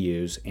 easy to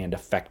use, and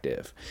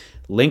effective.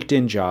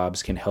 LinkedIn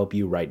Jobs can help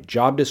you write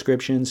job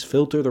descriptions,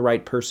 filter the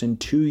right person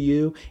to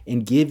you,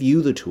 and give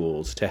you the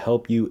tools to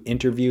help you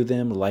interview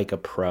them like a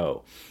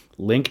pro.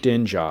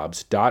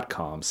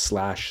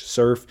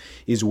 LinkedInjobs.com/surf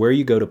is where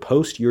you go to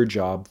post your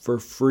job for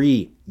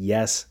free.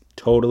 Yes,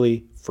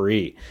 totally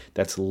free.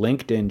 That's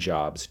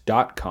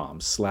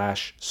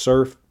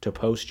LinkedInjobs.com/surf to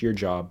post your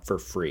job for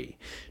free.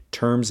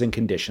 Terms and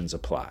conditions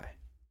apply.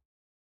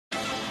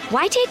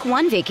 Why take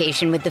one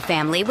vacation with the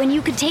family when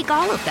you could take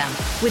all of them?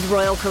 With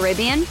Royal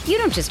Caribbean, you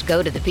don't just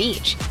go to the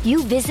beach.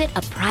 You visit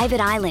a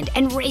private island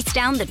and race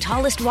down the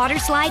tallest water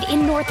slide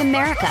in North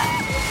America.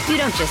 You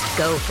don't just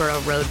go for a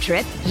road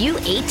trip. You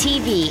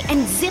ATV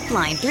and zip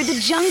line through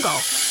the jungle.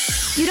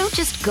 You don't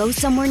just go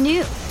somewhere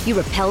new. You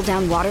rappel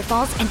down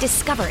waterfalls and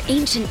discover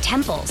ancient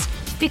temples.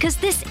 Because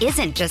this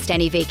isn't just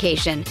any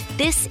vacation.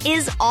 This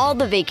is all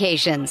the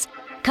vacations.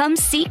 Come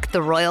seek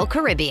the Royal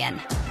Caribbean.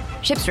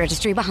 Ships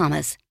Registry,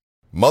 Bahamas.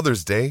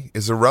 Mother's Day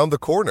is around the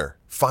corner.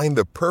 Find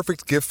the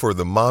perfect gift for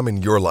the mom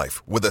in your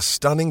life with a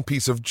stunning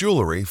piece of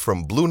jewelry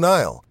from Blue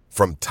Nile.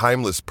 From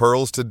timeless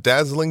pearls to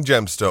dazzling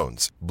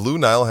gemstones, Blue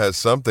Nile has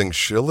something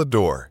she'll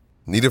adore.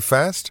 Need it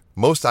fast?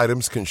 Most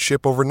items can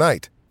ship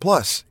overnight.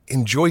 Plus,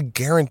 enjoy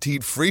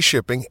guaranteed free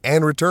shipping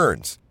and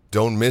returns.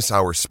 Don't miss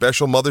our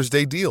special Mother's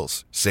Day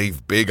deals.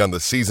 Save big on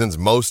the season's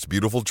most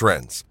beautiful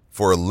trends.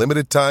 For a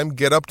limited time,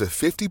 get up to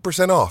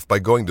 50% off by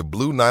going to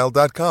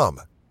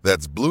BlueNile.com.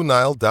 That's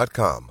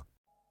BlueNile.com.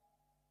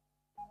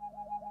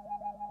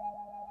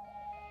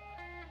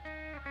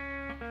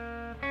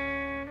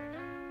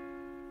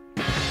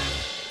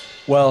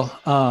 Well,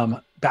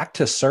 back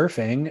to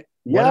surfing.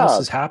 What else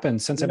has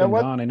happened since I've been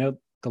gone? I know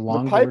the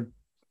longboard.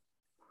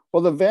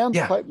 The Van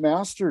Pipe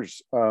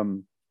Masters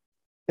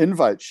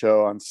invite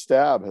show on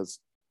Stab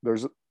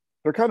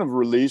they're kind of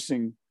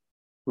releasing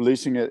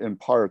it in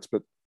parts,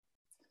 but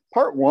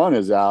part 1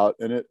 is out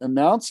and it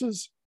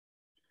announces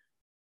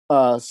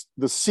the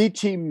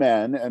CT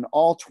men and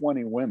all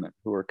 20 women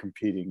who are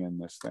competing in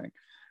this thing.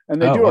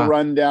 And they do a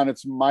rundown.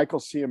 It's Michael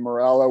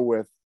Ciamarella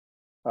with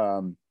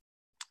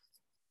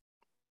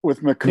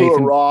Makua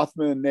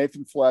Rothman,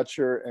 Nathan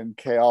Fletcher, and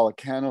Keala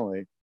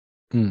Kennelly.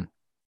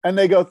 And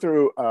they go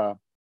through, kind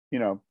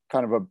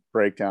of a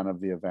breakdown of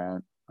the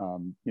event,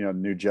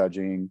 new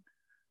judging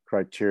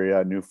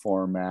criteria, new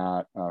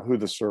format, who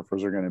the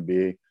surfers are going to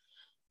be.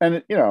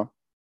 And,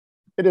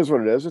 it is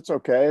what it is. It's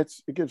okay. It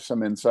gives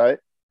some insight.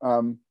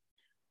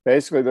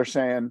 Basically, they're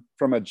saying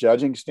from a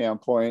judging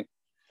standpoint,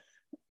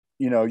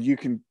 you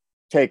can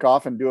take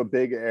off and do a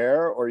big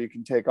air, or you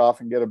can take off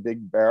and get a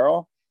big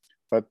barrel.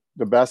 But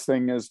the best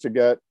thing is to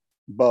get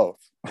both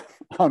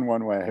on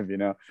one wave,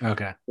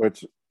 Okay.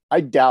 Which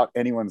I doubt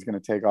anyone's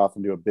going to take off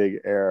and do a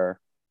big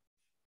air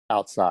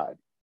outside.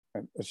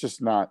 It's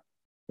just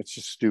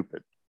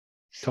stupid.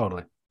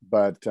 Totally.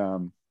 But,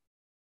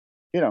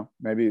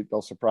 maybe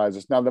they'll surprise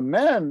us. Now, the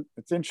men,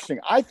 it's interesting.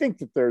 I think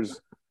that there's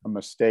a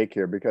mistake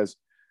here because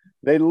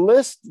they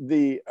list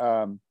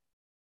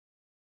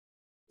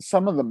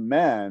some of the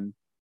men,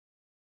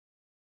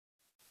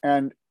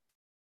 and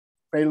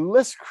they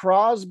list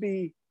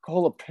Crosby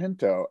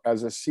Colapinto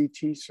as a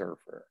CT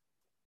surfer,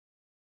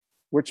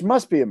 which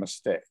must be a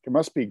mistake. It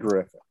must be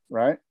Griffin,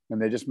 right?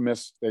 And they just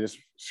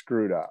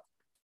screwed up.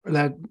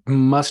 That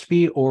must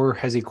be, or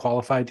has he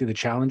qualified through the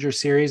Challenger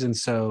Series? And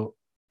so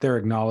they're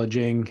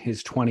acknowledging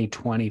his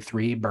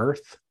 2023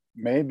 birth?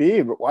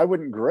 Maybe, but why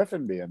wouldn't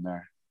Griffin be in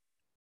there?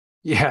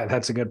 Yeah,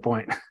 that's a good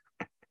point.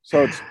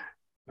 So it's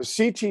the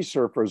CT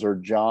surfers are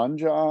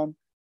John,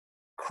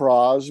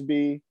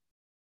 Crosby,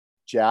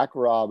 Jack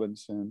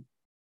Robinson,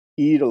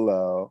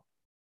 Idolo,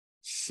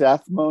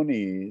 Seth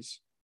Moniz,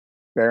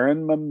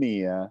 Baron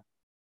Mamiya,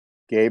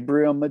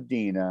 Gabriel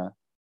Medina,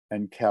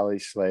 and Kelly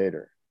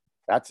Slater.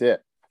 That's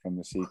it from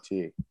the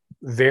CT.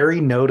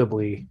 Very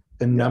notably,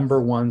 the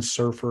number one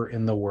surfer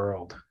in the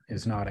world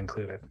is not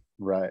included.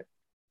 Right.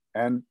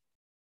 And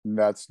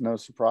that's no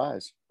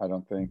surprise, I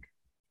don't think.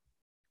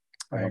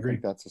 I agree.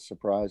 Think that's a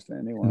surprise to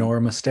anyone. Nor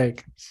a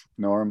mistake.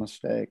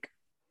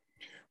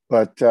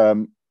 But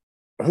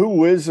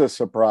who is a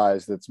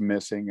surprise that's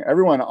missing?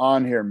 Everyone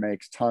on here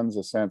makes tons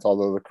of sense,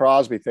 although the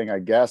Crosby thing, I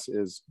guess,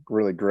 is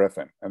really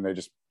Griffin. And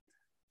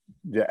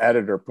the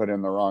editor put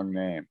in the wrong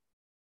name.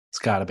 It's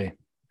got to be.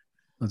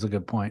 That's a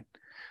good point.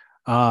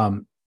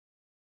 But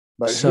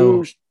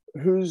so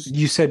who's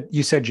you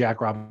said Jack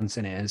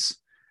Robinson is?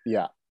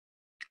 Yeah.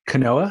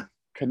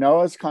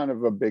 Kanoa's kind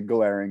of a big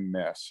glaring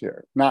miss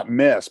here. Not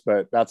miss,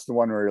 but that's the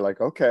one where you're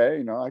like,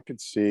 okay, I could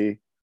see.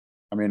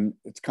 I mean,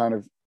 it's kind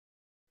of,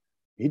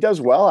 he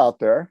does well out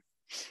there.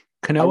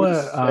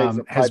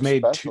 Kanoa has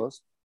made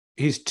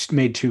he's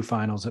made 2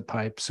 finals at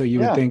Pipe, so you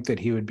would think that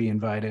he would be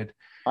invited.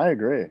 I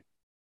agree.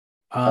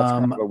 That's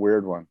kind of a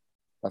weird one.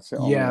 That's the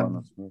only one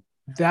that's weird.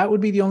 That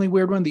would be the only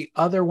weird one. The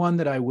other one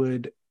that I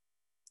would,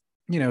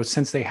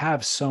 since they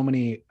have so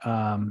many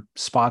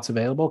spots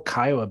available,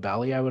 Caio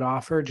Abelli I would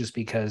offer, just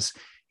because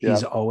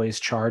he's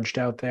always charged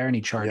out there and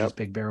he charges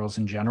big barrels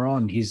in general.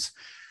 And he's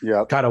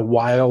got a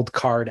wild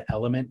card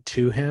element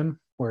to him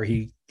where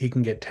he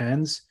can get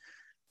 10s.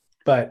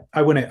 But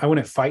I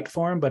wouldn't fight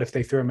for him. But if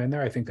they threw him in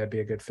there, I think that'd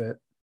be a good fit.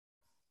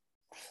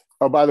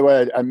 Oh, by the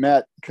way, I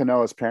met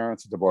Kanoa's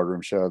parents at the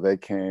boardroom show. They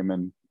came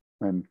and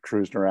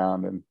cruised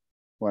around and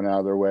went out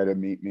of their way to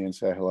meet me and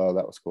say hello.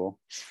 That was cool.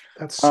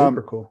 That's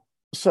super cool.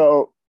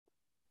 So,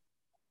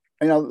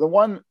 the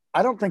one,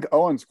 I don't think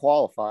Owen's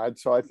qualified.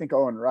 So I think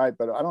Owen right,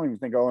 but I don't even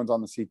think Owen's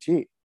on the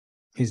CT.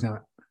 He's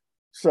not.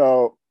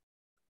 So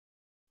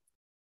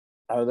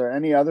are there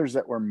any others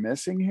that we're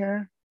missing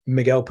here?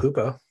 Miguel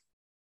Pupo.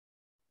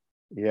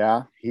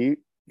 Yeah, he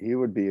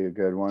would be a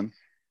good one.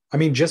 I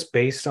mean, just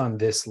based on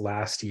this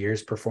last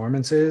year's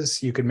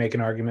performances, you could make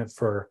an argument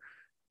for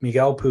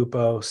Miguel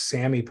Pupo,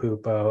 Sammy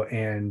Pupo,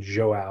 and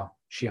Joao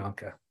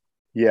Chianca.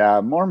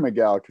 Yeah, more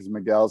Miguel, because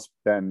Miguel's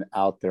been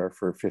out there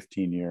for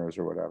 15 years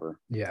or whatever.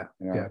 Yeah,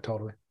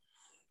 totally.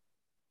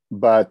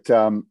 But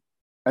and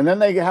then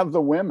they have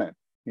the women.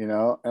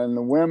 and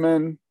the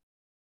women,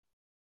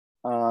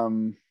 I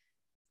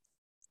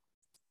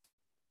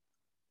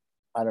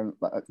don't,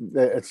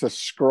 it's a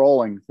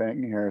scrolling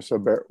thing here. So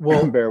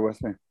bear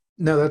with me.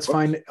 No, that's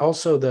fine.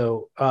 Also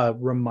though,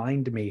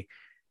 remind me,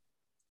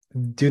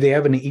 do they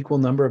have an equal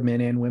number of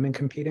men and women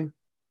competing?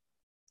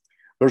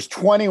 There's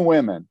 20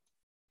 women.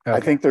 Okay. I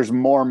think there's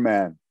more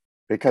men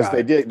because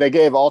they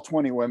gave all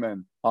 20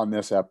 women on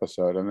this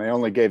episode and they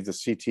only gave the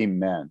C team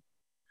men.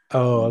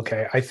 Oh,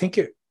 okay. I think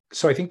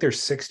there's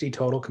 60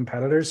 total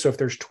competitors. So if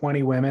there's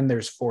 20 women,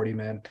 there's 40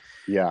 men.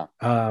 Yeah.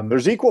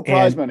 There's equal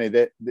prize money.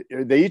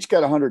 They each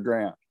get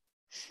 $100,000.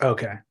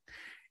 Okay.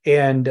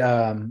 And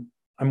I'm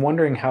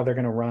wondering how they're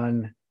going to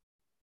run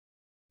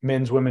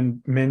men's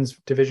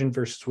division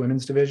versus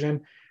women's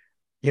division.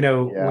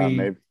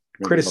 We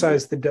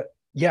criticize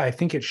I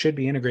think it should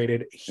be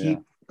integrated.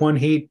 One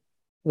heat,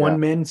 one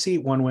men's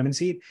seat, one women's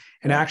seat.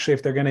 And actually,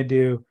 if they're going to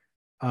do,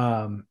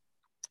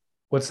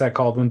 what's that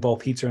called when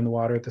both heats are in the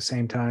water at the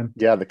same time?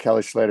 Yeah, the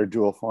Kelly Slater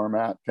dual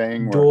format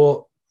thing.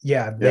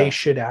 They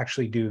should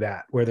actually do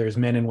that, where there's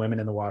men and women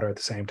in the water at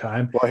the same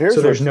time. Well,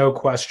 so there's no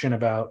question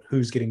about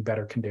who's getting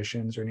better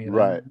conditions or anything.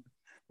 Right.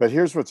 But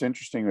here's what's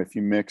interesting if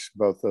you mix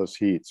both those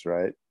heats,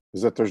 right,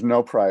 is that there's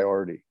no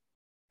priority.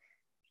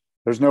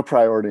 There's no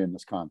priority in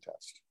this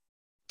contest.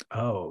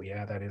 Oh,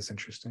 yeah, that is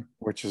interesting.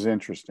 Which is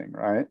interesting,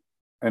 right?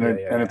 And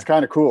it's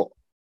kind of cool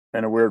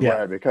in a weird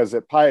way because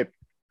at Pipe,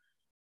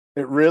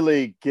 it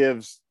really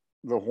gives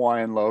the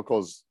Hawaiian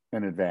locals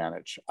an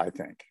advantage, I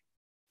think,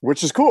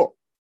 which is cool.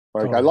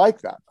 Totally. I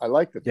like that. I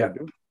like that they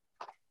do.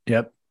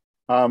 Yep.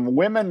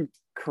 Women,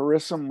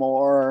 Carissa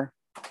Moore,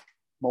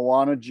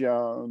 Moana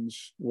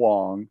Jones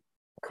Wong,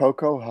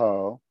 Coco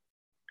Ho,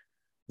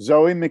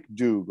 Zoe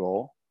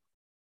McDougal,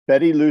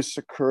 Betty Lou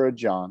Sakura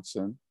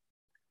Johnson,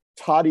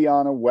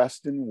 Tatiana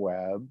Weston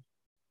Webb,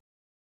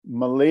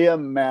 Malia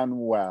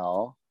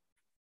Manuel,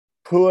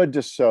 Pua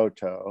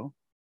DeSoto,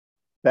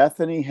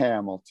 Bethany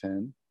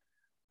Hamilton,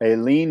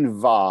 Aileen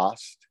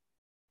Vost,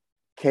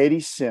 Katie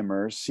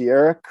Simmers,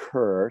 Sierra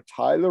Kerr,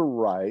 Tyler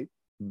Wright,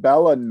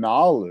 Bella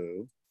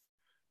Nalu,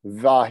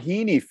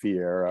 Vahini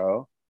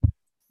Fierro,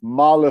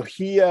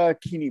 Maluhia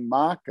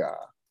Kinimaka,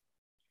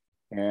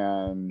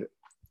 and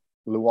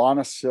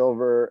Luana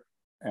Silver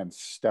and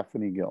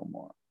Stephanie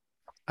Gilmore.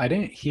 I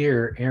didn't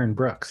hear Aaron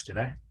Brooks, did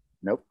I?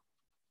 Nope.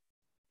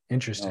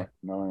 Interesting.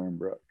 No Aaron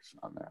Brooks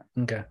on there.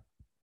 Okay.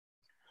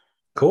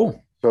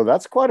 Cool. So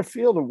that's quite a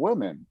field of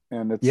women.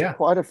 And it's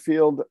quite a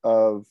field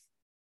of,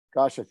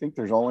 I think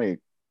there's only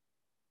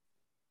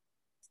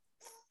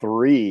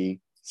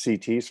 3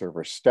 CT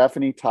surfers.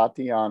 Stephanie,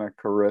 Tatiana,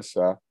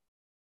 Carissa.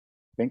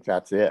 I think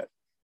that's it.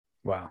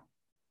 Wow.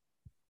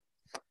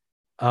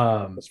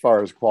 As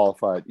far as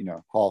qualified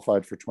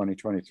for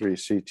 2023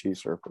 CT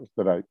surfers,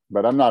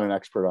 but I'm not an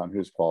expert on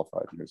who's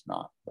qualified and who's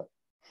not. But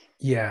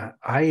yeah,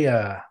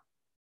 I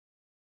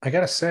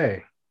gotta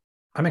say,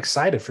 I'm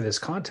excited for this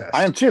contest.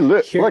 I am too.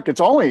 Look,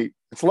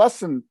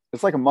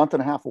 it's like a month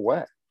and a half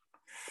away.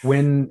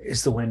 When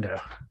is the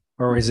window,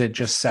 or is it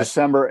just set?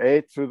 December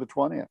 8th through the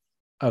 20th?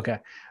 Okay.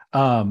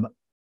 I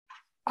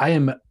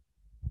am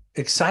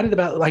excited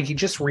about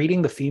just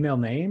reading the female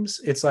names.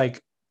 It's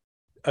like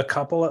a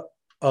couple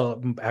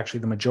of, actually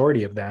the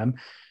majority of them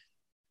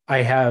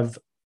I have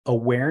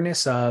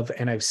awareness of,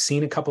 and I've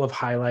seen a couple of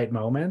highlight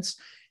moments.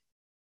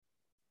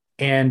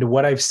 And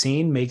what I've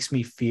seen makes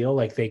me feel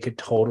like they could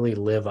totally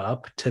live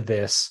up to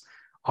this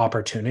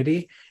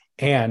opportunity.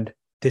 And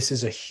this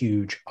is a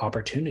huge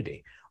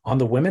opportunity. On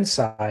the women's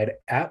side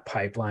at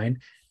Pipeline,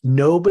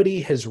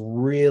 nobody has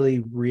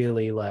really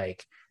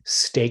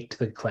staked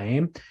the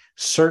claim.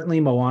 Certainly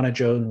Moana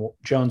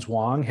Jones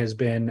Wong has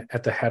been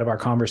at the head of our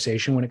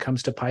conversation when it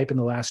comes to pipe in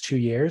the last 2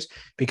 years,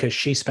 because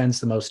she spends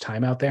the most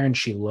time out there and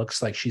she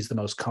looks like she's the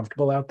most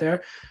comfortable out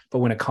there. But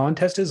when a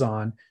contest is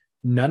on,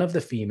 none of the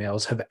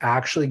females have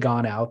actually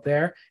gone out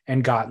there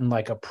and gotten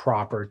like a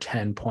proper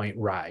 10-point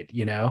ride,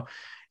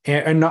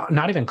 and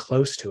not even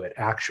close to it,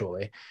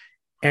 actually.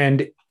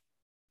 And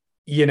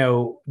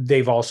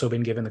they've also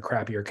been given the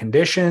crappier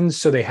conditions,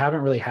 so they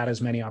haven't really had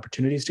as many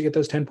opportunities to get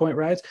those 10-point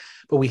rides,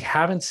 but we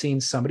haven't seen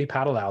somebody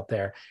paddle out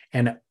there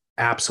and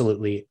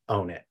absolutely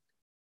own it.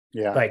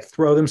 Yeah. Like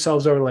throw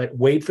themselves over the ledge,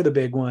 wait for the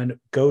big one,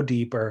 go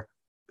deeper,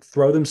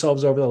 throw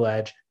themselves over the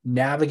ledge,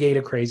 navigate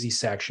a crazy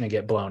section and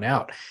get blown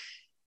out.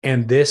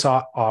 And this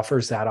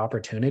offers that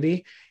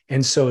opportunity.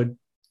 And so it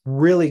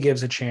really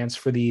gives a chance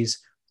for these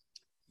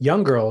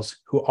young girls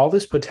who all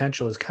this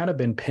potential has kind of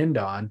been pinned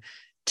on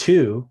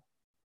to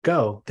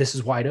go. This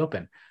is wide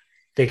open.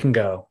 They can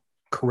go.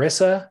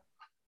 Carissa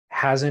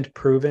hasn't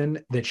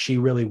proven that she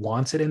really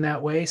wants it in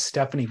that way.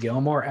 Stephanie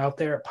Gilmore out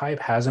there at Pipe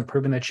hasn't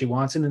proven that she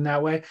wants it in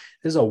that way.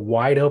 This is a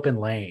wide open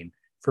lane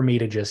for me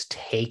to just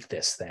take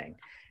this thing.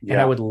 Yeah.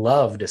 And I would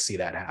love to see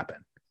that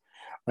happen.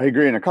 I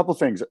agree. And a couple of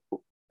things,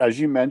 as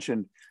you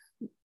mentioned,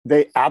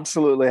 they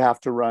absolutely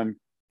have to run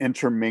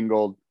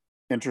intermingled,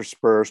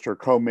 interspersed, or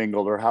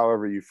commingled, or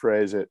however you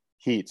phrase it,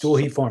 heats. Dual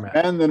heat format.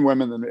 And then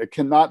women. It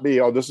cannot be,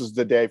 this is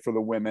the day for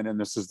the women and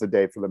this is the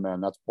day for the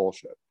men. That's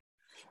bullshit.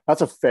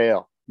 That's a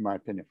fail, in my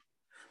opinion.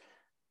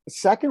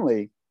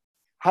 secondly,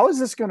 how is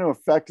this going to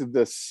affect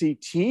the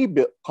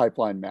CT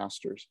pipeline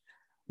masters?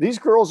 These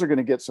girls are going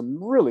to get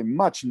some really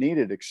much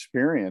needed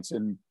experience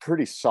in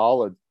pretty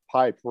solid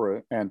pipe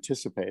we're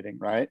anticipating,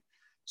 right?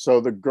 So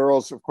the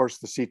girls, of course,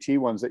 the CT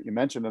ones that you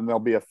mentioned, and there'll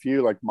be a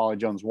few like Molly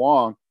Jones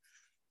Wong,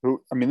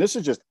 who, I mean, this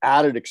is just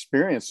added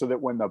experience so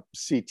that when the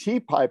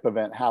CT pipe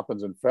event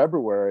happens in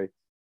February,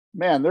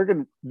 man,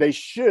 they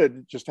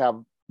should just have,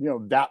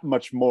 that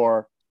much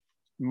more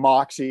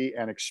moxie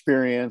and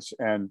experience.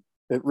 And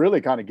it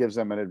really kind of gives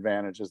them an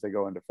advantage as they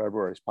go into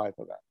February's pipe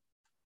event.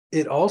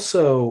 It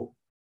also,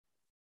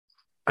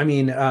 I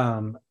mean,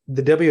 the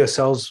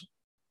WSL's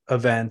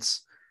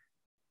events,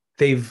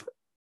 they've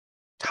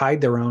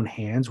tied their own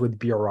hands with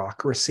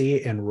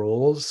bureaucracy and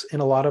rules in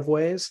a lot of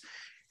ways.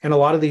 And a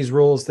lot of these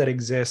rules that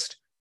exist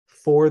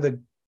for the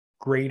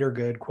greater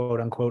good, quote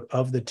unquote,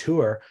 of the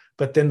tour,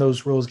 but then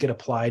those rules get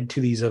applied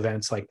to these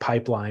events like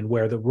Pipeline,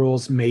 where the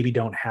rules maybe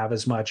don't have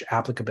as much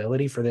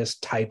applicability for this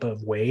type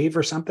of wave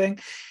or something.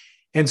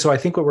 And so I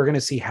think what we're going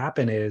to see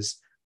happen is,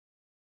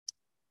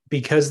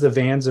 because the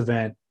Vans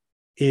event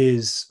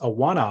is a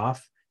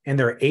one-off and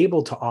they're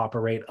able to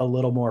operate a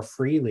little more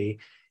freely,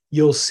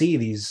 you'll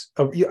see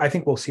I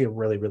think we'll see a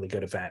really, really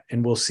good event,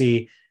 and we'll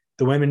see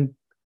the women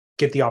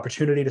get the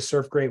opportunity to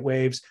surf great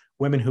waves,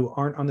 women who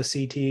aren't on the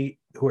CT,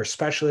 who are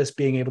specialists,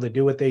 being able to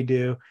do what they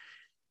do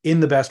in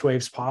the best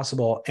waves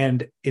possible.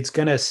 And it's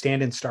going to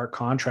stand in stark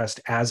contrast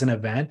as an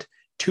event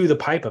to the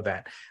pipe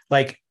event,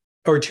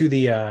 or to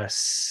the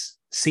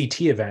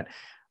CT event.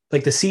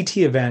 Like the CT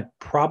event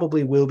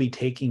probably will be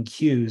taking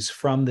cues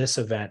from this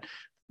event,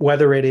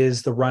 whether it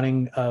is the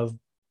running of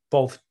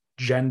both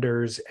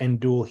genders and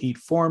dual heat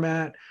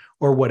format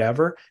or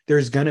whatever.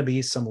 There's going to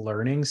be some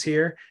learnings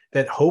here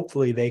that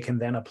hopefully they can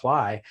then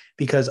apply,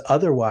 because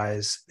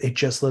otherwise it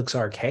just looks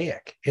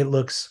archaic. It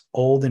looks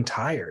old and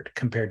tired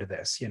compared to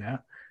this,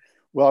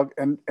 Well,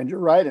 and you're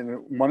right. And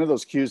one of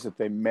those cues that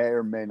they may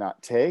or may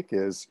not take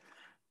is,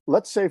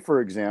 let's say,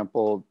 for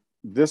example,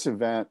 this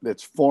event,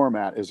 its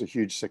format is a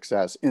huge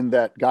success in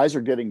that guys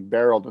are getting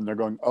barreled and they're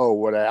going, oh,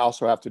 what I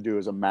also have to do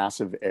is a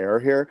massive air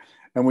here.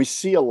 And we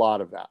see a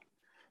lot of that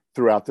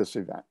throughout this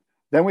event.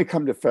 Then we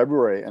come to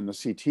February and the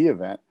CT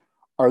event.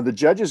 Are the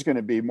judges going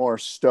to be more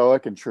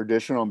stoic and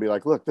traditional and be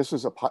like, look, this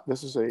is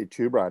a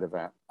tube ride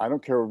event. I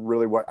don't care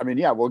really what, I mean,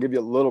 yeah, we'll give you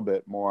a little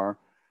bit more.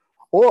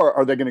 Or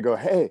are they going to go,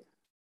 hey,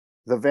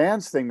 the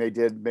Vans thing they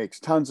did makes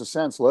tons of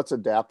sense. Let's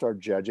adapt our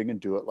judging and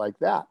do it like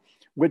that,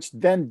 which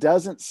then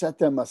doesn't set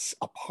them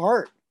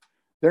apart.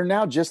 They're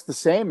now just the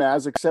same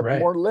as, except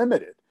more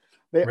limited.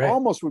 They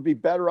almost would be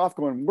better off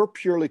going, we're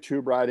purely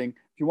tube riding.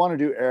 If you want to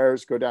do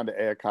airs, go down to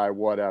Aikai,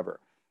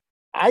 whatever.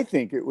 I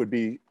think it would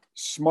be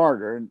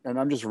smarter, and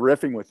I'm just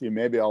riffing with you.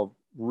 Maybe I'll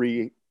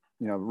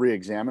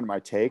re-examine my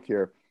take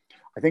here.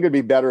 I think it'd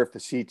be better if the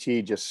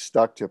CT just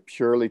stuck to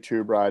purely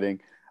tube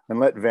riding and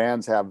let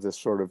Vans have this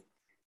sort of,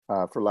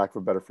 for lack of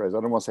a better phrase,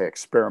 I don't want to say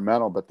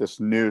experimental, but this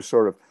new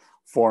sort of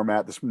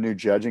format, this new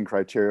judging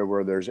criteria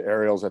where there's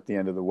aerials at the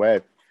end of the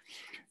wave.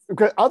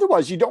 Because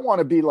otherwise, you don't want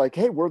to be like,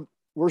 hey,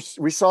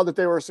 we saw that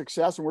they were a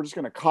success and we're just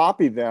going to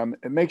copy them.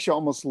 It makes you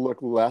almost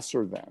look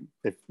lesser than,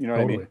 if you know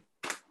what I mean.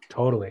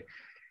 Totally.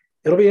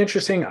 It'll be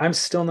interesting. I'm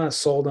still not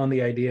sold on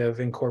the idea of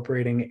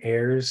incorporating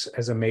airs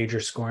as a major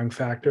scoring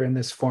factor in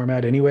this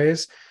format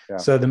anyways. Yeah.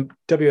 So the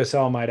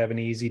WSL might have an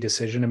easy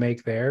decision to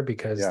make there,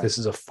 because this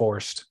is a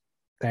forced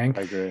thing.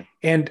 I agree.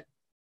 And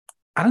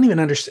I don't even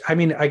understand. I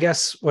mean, I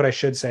guess what I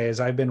should say is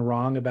I've been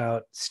wrong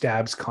about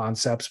Stab's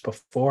concepts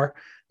before.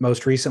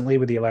 Most recently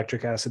with the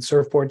electric acid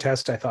surfboard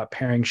test, I thought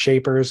pairing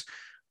shapers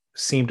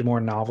seemed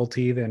more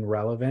novelty than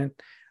relevant.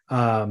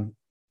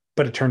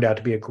 But it turned out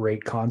to be a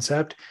great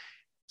concept.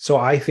 So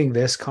I think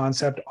this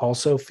concept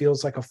also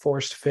feels like a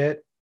forced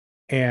fit,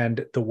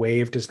 and the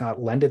wave does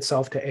not lend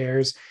itself to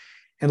airs.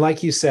 And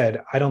like you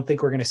said, I don't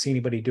think we're going to see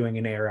anybody doing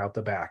an air out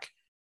the back.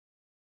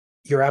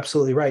 You're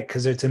absolutely right,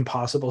 because it's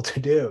impossible to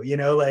do.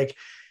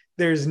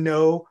 There's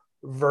no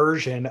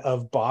version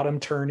of bottom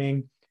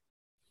turning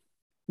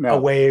a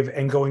wave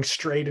and going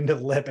straight into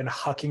the lip and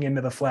hucking into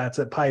the flats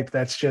at pipe.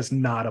 That's just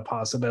not a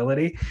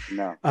possibility.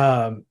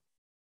 No.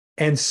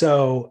 And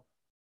so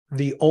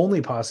the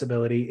only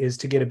possibility is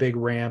to get a big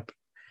ramp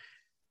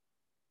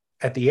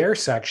at the air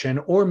section,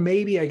 or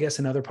maybe, I guess,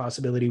 another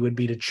possibility would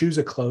be to choose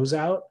a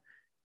closeout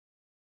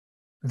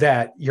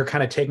that you're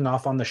kind of taking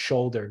off on the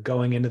shoulder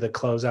going into the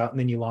closeout, and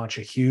then you launch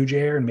a huge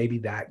air, and maybe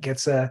that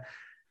gets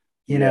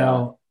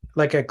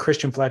like a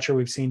Christian Fletcher,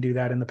 we've seen do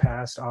that in the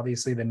past.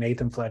 Obviously the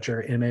Nathan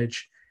Fletcher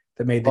image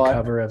that made the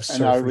cover of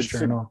Surfer's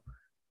Journal.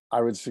 I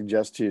would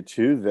suggest to you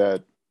too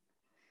that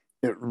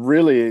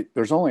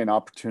there's only an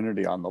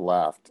opportunity on the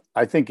left.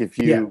 I think if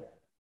you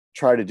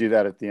try to do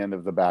that at the end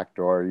of the back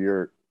door,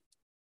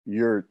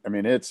 I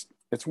mean, it's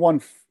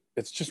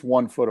just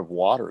 1 foot of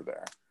water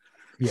there.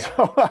 Yeah.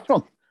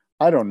 So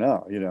I don't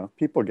know,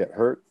 people get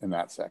hurt in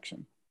that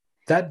section.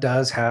 That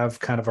does have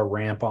kind of a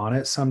ramp on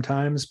it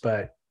sometimes,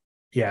 but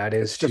it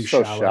is just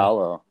so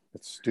shallow.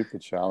 It's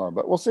stupid shallow,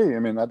 but we'll see. I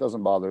mean, that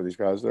doesn't bother these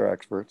guys. They're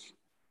experts.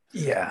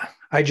 Yeah.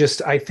 I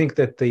think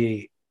that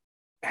the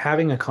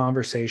having a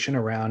conversation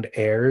around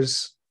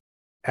airs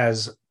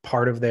as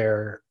part of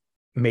their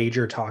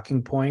major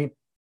talking point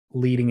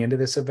leading into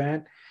this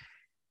event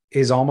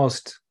is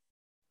almost,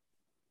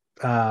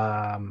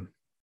 I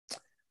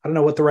don't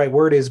know what the right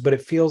word is, but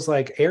it feels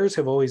like airs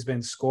have always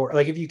been scored.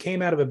 Like if you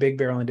came out of a big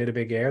barrel and did a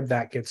big air,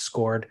 that gets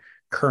scored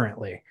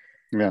currently.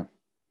 Yeah.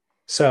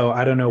 So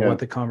I don't know what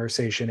the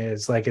conversation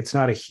is. Like it's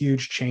not a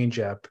huge change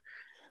up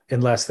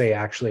unless they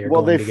actually are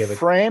going to give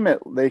it.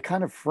 They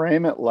kind of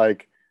frame it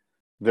like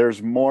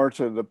there's more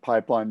to the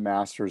Pipeline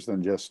Masters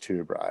than just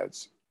tube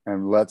rides.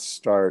 And let's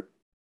start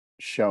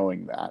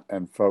showing that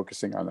and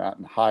focusing on that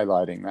and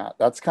highlighting that.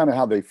 That's kind of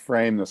how they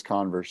frame this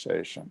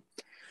conversation.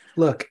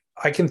 Look,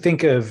 I can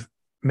think of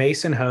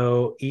Mason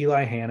Ho,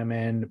 Eli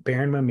Hanneman,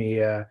 Baron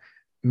Mamiya,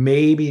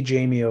 maybe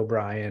Jamie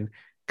O'Brien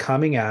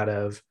coming out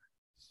of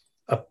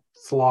a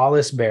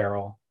flawless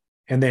barrel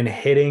and then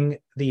hitting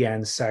the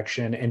end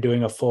section and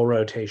doing a full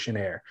rotation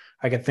air.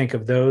 I could think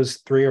of those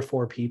 3 or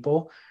 4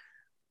 people,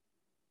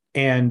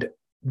 and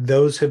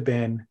those have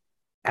been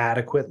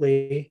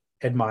adequately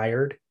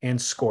admired and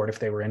scored if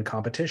they were in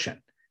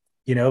competition.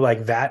 You know,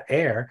 like that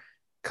air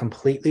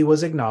completely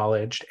was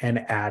acknowledged and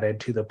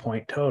added to the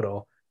point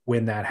total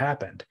when that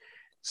happened.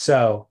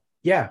 So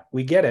yeah,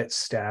 we get it,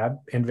 Stab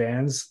and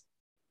Vans.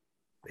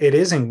 It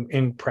is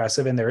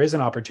impressive, and there is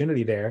an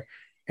opportunity there,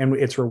 and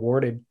it's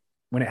rewarded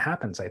when it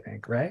happens, I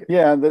think, right?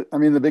 Yeah.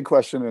 The big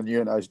question, and you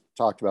and I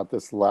talked about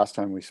this the last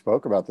time we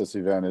spoke about this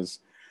event, is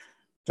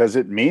does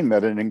it mean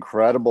that an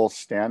incredible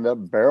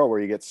stand-up barrel where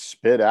you get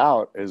spit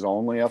out is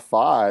only a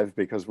 5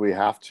 because we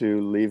have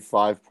to leave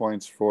 5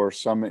 points for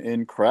some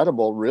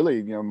incredible,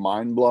 really,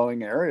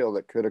 mind-blowing aerial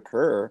that could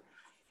occur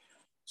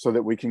so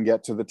that we can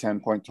get to the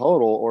 10-point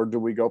total? Or do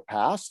we go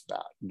past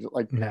that?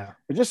 Like, no.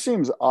 It just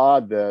seems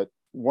odd that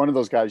one of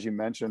those guys you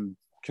mentioned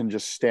can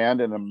just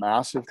stand in a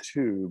massive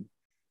tube,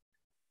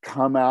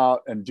 come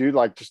out and do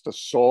like just a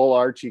soul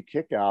Archie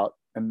kick out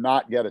and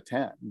not get a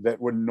 10. That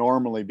would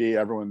normally be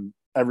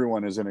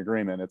everyone is in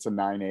agreement. It's a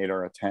 9-8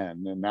 or a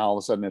 10. And now all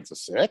of a sudden it's a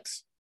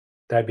 6.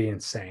 That'd be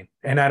insane.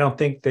 And I don't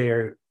think they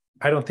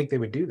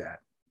would do that.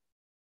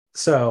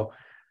 So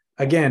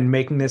again,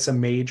 making this a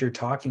major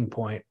talking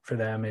point for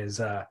them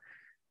is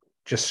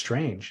just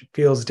strange. It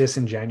feels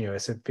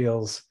disingenuous. It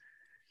feels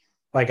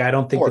like I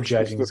don't think the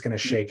judging is going to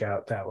shake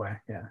out that way.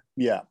 Yeah.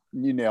 Yeah,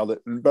 you nailed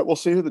it. But we'll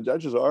see who the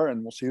judges are,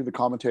 and we'll see who the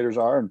commentators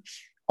are. And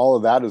all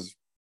of that is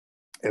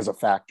a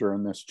factor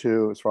in this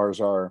too, as far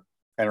as our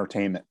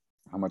entertainment.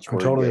 How much I'm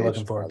totally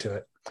looking forward to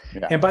it.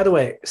 Yeah. And by the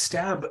way,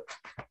 Stab,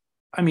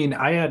 I mean,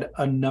 I had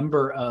a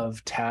number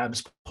of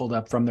tabs pulled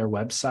up from their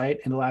website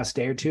in the last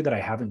day or two that I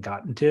haven't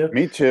gotten to.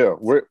 Me too.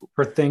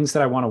 For things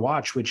that I want to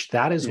watch, which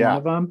that is one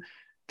of them.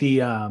 The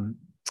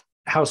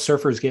How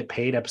Surfers Get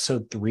Paid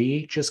episode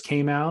 3 just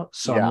came out.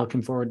 So I'm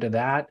looking forward to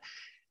that.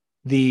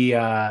 The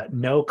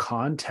No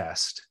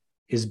Contest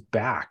is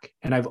back.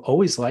 And I've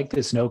always liked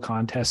this No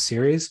Contest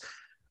series,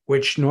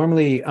 which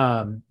normally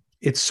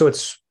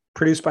it's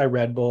produced by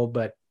Red Bull,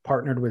 but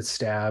partnered with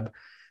Stab.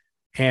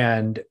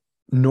 And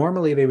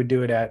normally they would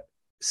do it at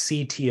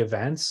CT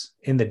events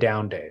in the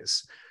down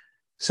days.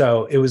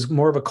 So it was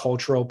more of a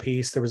cultural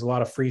piece. There was a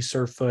lot of free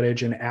surf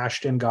footage, and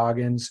Ashton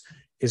Goggins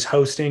is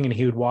hosting, and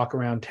he would walk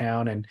around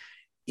town and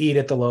eat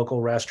at the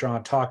local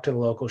restaurant, talk to the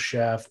local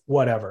chef,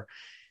 whatever.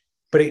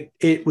 But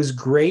it was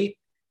great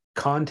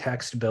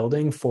context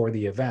building for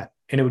the event.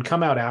 And it would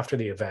come out after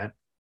the event,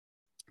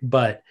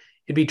 but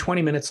it'd be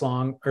 20 minutes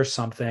long or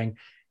something.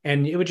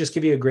 And it would just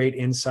give you a great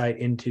insight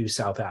into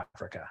South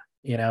Africa,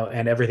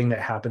 and everything that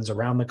happens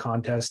around the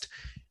contest.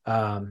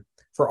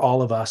 For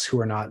all of us who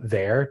are not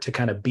there to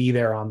kind of be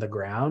there on the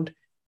ground,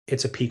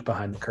 it's a peek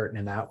behind the curtain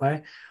in that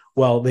way.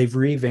 Well, they've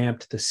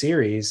revamped the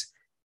series,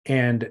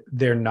 and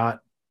they're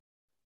not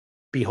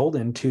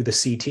beholden to the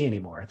CT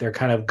anymore. They're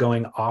kind of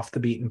going off the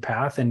beaten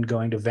path and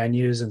going to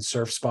venues and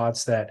surf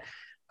spots that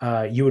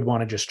you would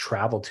want to just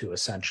travel to,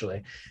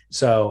 essentially.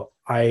 So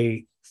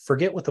I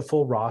forget what the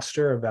full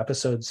roster of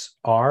episodes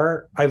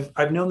are.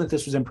 I've known that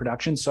this was in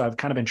production, so I've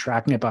kind of been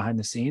tracking it behind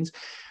the scenes,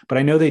 but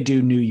I know they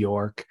do New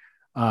York.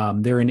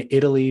 They're in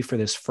Italy for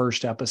this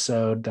first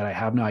episode that I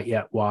have not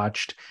yet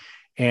watched.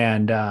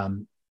 And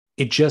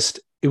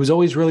it was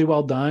always really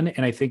well done.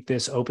 And I think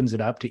this opens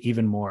it up to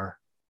even more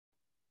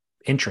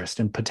interest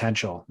and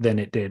potential than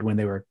it did when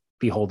they were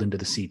beholden to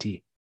the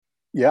CT.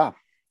 Yeah.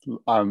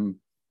 I'm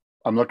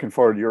looking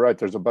forward. You're right.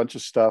 There's a bunch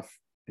of stuff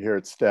here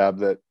at Stab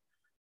that,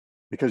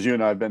 because you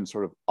and I have been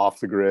sort of off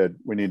the grid,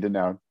 we need to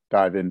now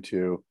dive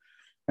into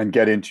and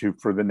get into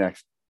for the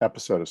next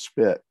episode of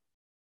Spit.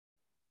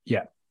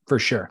 Yeah, for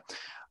sure.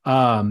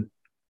 You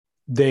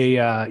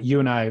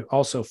and I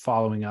also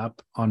following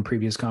up on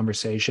previous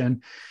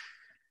conversation.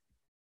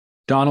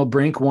 Donald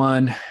Brink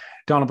and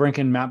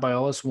Matt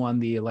Biolos won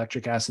the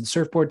electric acid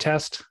surfboard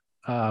test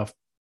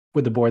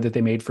with the board that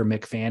they made for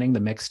Mick Fanning, the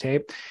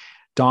mixtape.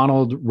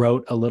 Donald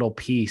wrote a little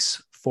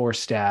piece for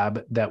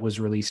Stab that was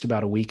released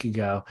about a week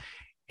ago.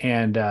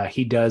 And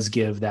he does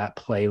give that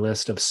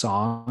playlist of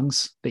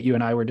songs that you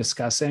and I were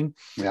discussing.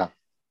 Yeah.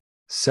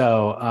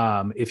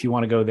 So if you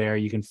want to go there,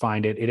 you can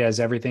find it. It has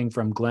everything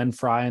from Glenn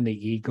Fry and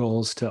the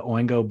Eagles to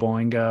Oingo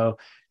Boingo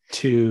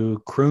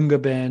to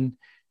Krungabin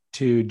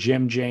to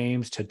Jim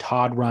James to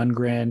Todd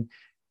Rundgren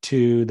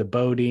to the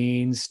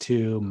Bodines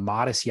to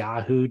Modest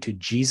Yahoo to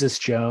Jesus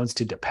Jones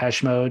to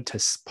Depeche Mode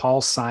to Paul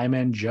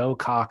Simon, Joe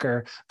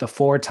Cocker, the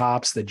Four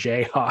Tops, the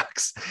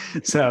Jayhawks.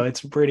 So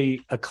it's a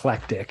pretty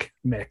eclectic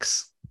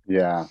mix.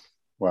 Yeah.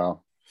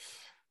 Well,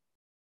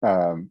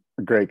 a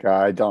great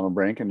guy, Donald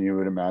Brink, and you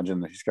would imagine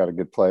that he's got a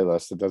good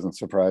playlist. It doesn't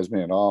surprise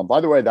me at all.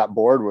 By the way, that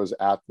board was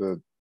at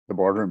the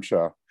boardroom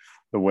show,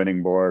 the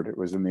winning board. It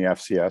was in the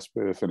FCS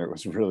booth, and it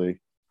was really,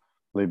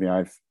 believe me,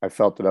 I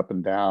felt it up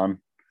and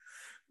down.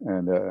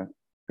 And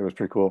it was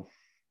pretty cool.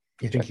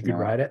 You think you could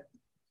ride it?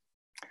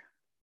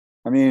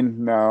 I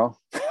mean, no.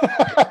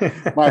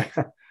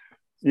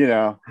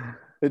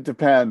 It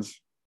depends.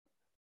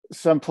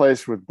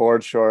 Someplace with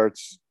board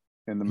shorts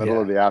in the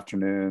middle of the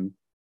afternoon,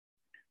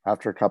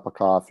 after a cup of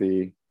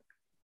coffee,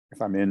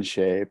 if I'm in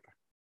shape,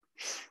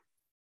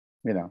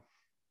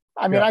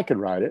 I could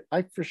ride it.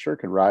 I for sure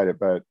could ride it,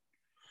 but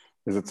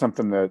is it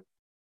something that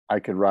I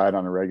could ride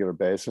on a regular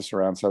basis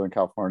around Southern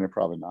California?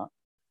 Probably not.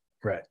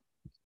 Right.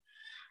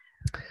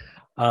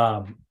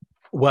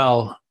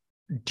 Well,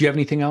 do you have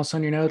anything else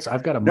on your notes?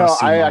 I've got a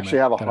must-see I actually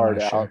have a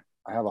hard out. Share.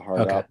 I have a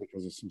hard out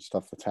because of some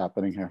stuff that's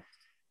happening here.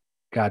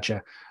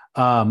 Gotcha.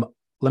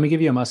 Let me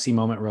give you a must-see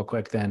moment real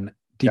quick then.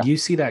 Did you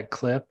see that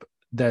clip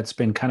that's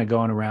been kind of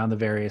going around the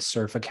various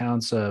surf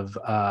accounts of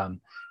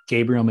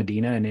Gabriel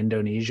Medina in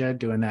Indonesia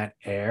doing that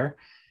air?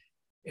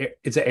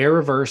 It's an air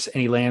reverse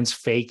and he lands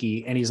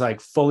fakie and he's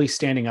like fully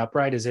standing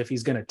upright as if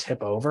he's going to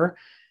tip over.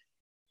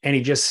 And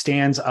he just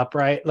stands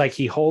upright, like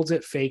he holds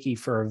it fakie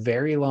for a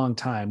very long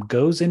time,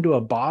 goes into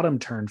a bottom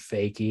turn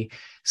fakie,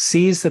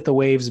 sees that the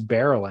wave's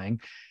barreling,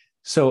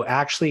 so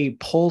actually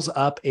pulls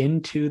up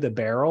into the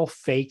barrel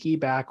fakie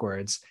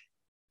backwards,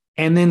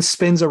 and then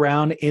spins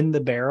around in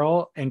the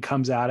barrel and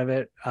comes out of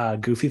it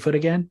goofy foot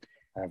again.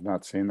 I have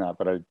not seen that,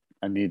 but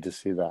I need to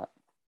see that.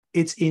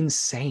 It's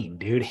insane,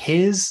 dude.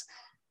 His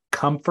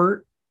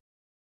comfort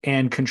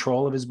and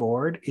control of his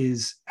board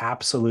is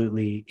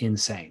absolutely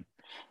insane.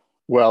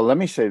 Well, let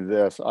me say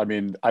this. I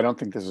mean, I don't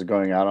think this is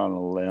going out on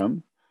a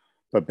limb,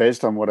 but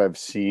based on what I've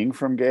seen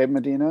from Gabe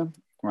Medina,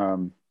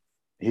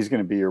 he's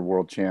going to be your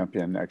world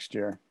champion next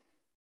year.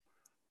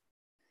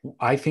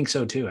 I think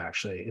so too,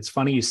 actually. It's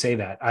funny you say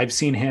that. I've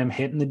seen him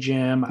hit in the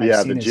gym.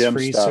 I've seen his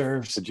free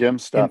serves. The gym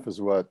stuff is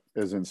what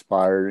is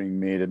inspiring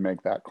me to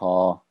make that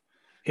call.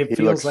 It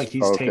feels like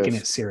he's taking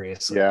it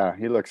seriously. Yeah,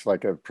 he looks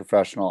like a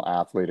professional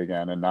athlete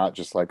again and not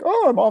just like,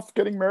 oh, I'm off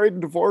getting married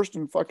and divorced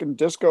and fucking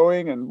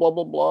discoing and blah,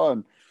 blah, blah.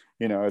 And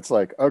it's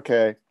like,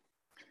 okay,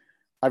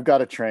 I've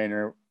got a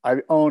trainer.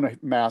 I own a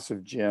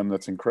massive gym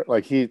that's incredible.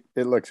 Like it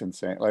looks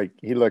insane. Like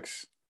he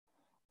looks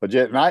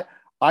legit. And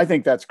I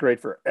think that's great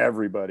for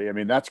everybody. I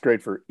mean, that's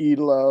great for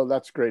Idolo.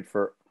 That's great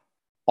for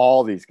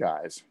all these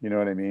guys. You know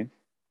what I mean?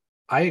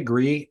 I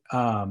agree.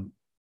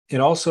 It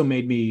also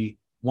made me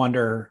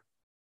wonder.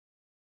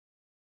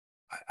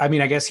 I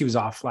mean, I guess he was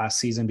off last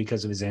season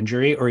because of his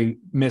injury, or he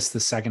missed the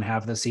second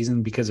half of the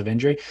season because of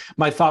injury.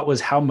 My thought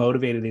was, how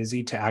motivated is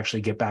he to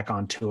actually get back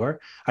on tour?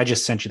 I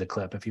just sent you the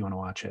clip if you want to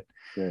watch it.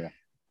 Yeah.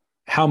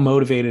 How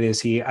motivated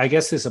is he? I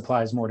guess this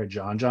applies more to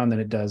John than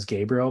it does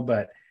Gabriel,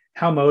 but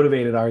how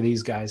motivated are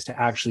these guys to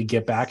actually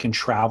get back and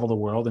travel the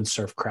world and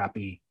surf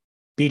crappy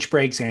beach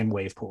breaks and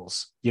wave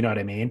pools? You know what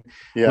I mean?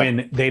 Yeah.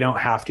 When they don't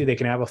have to, they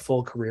can have a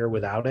full career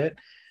without it.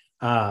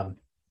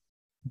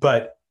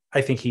 But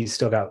I think he's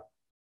still got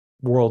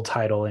world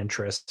title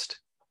interest.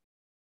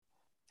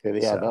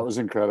 Yeah, that was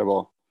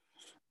incredible.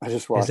 I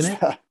just watched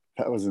that.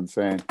 That was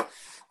insane.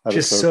 That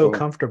just was so cool.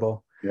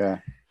 comfortable. Yeah.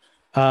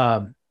 Cool.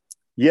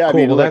 I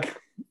mean,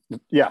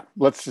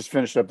 let's just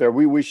finish up there.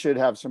 We should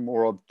have some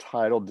world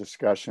title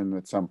discussion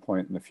at some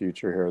point in the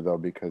future here, though,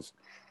 because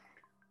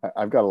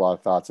I've got a lot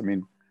of thoughts. I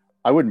mean,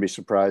 I wouldn't be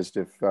surprised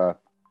if our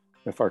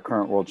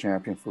current world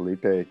champion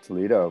Felipe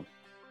Toledo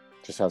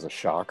just has a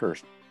shocker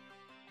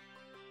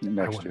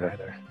next year.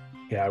 Either.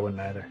 Yeah, I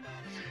wouldn't either.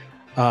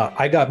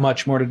 I got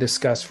much more to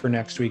discuss for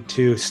next week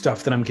too.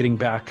 Stuff that I'm getting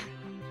back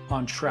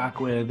on track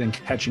with and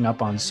catching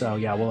up on. So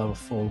yeah, we'll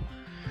have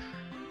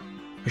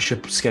we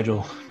should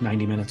schedule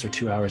 90 minutes or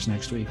 2 hours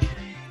next week.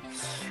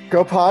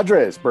 Go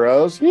Padres,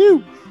 bros.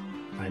 Woo!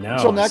 I know.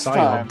 Until next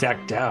time. All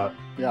decked out.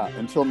 Yeah,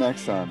 until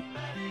next time.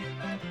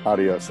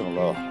 Adios and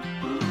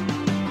aloha.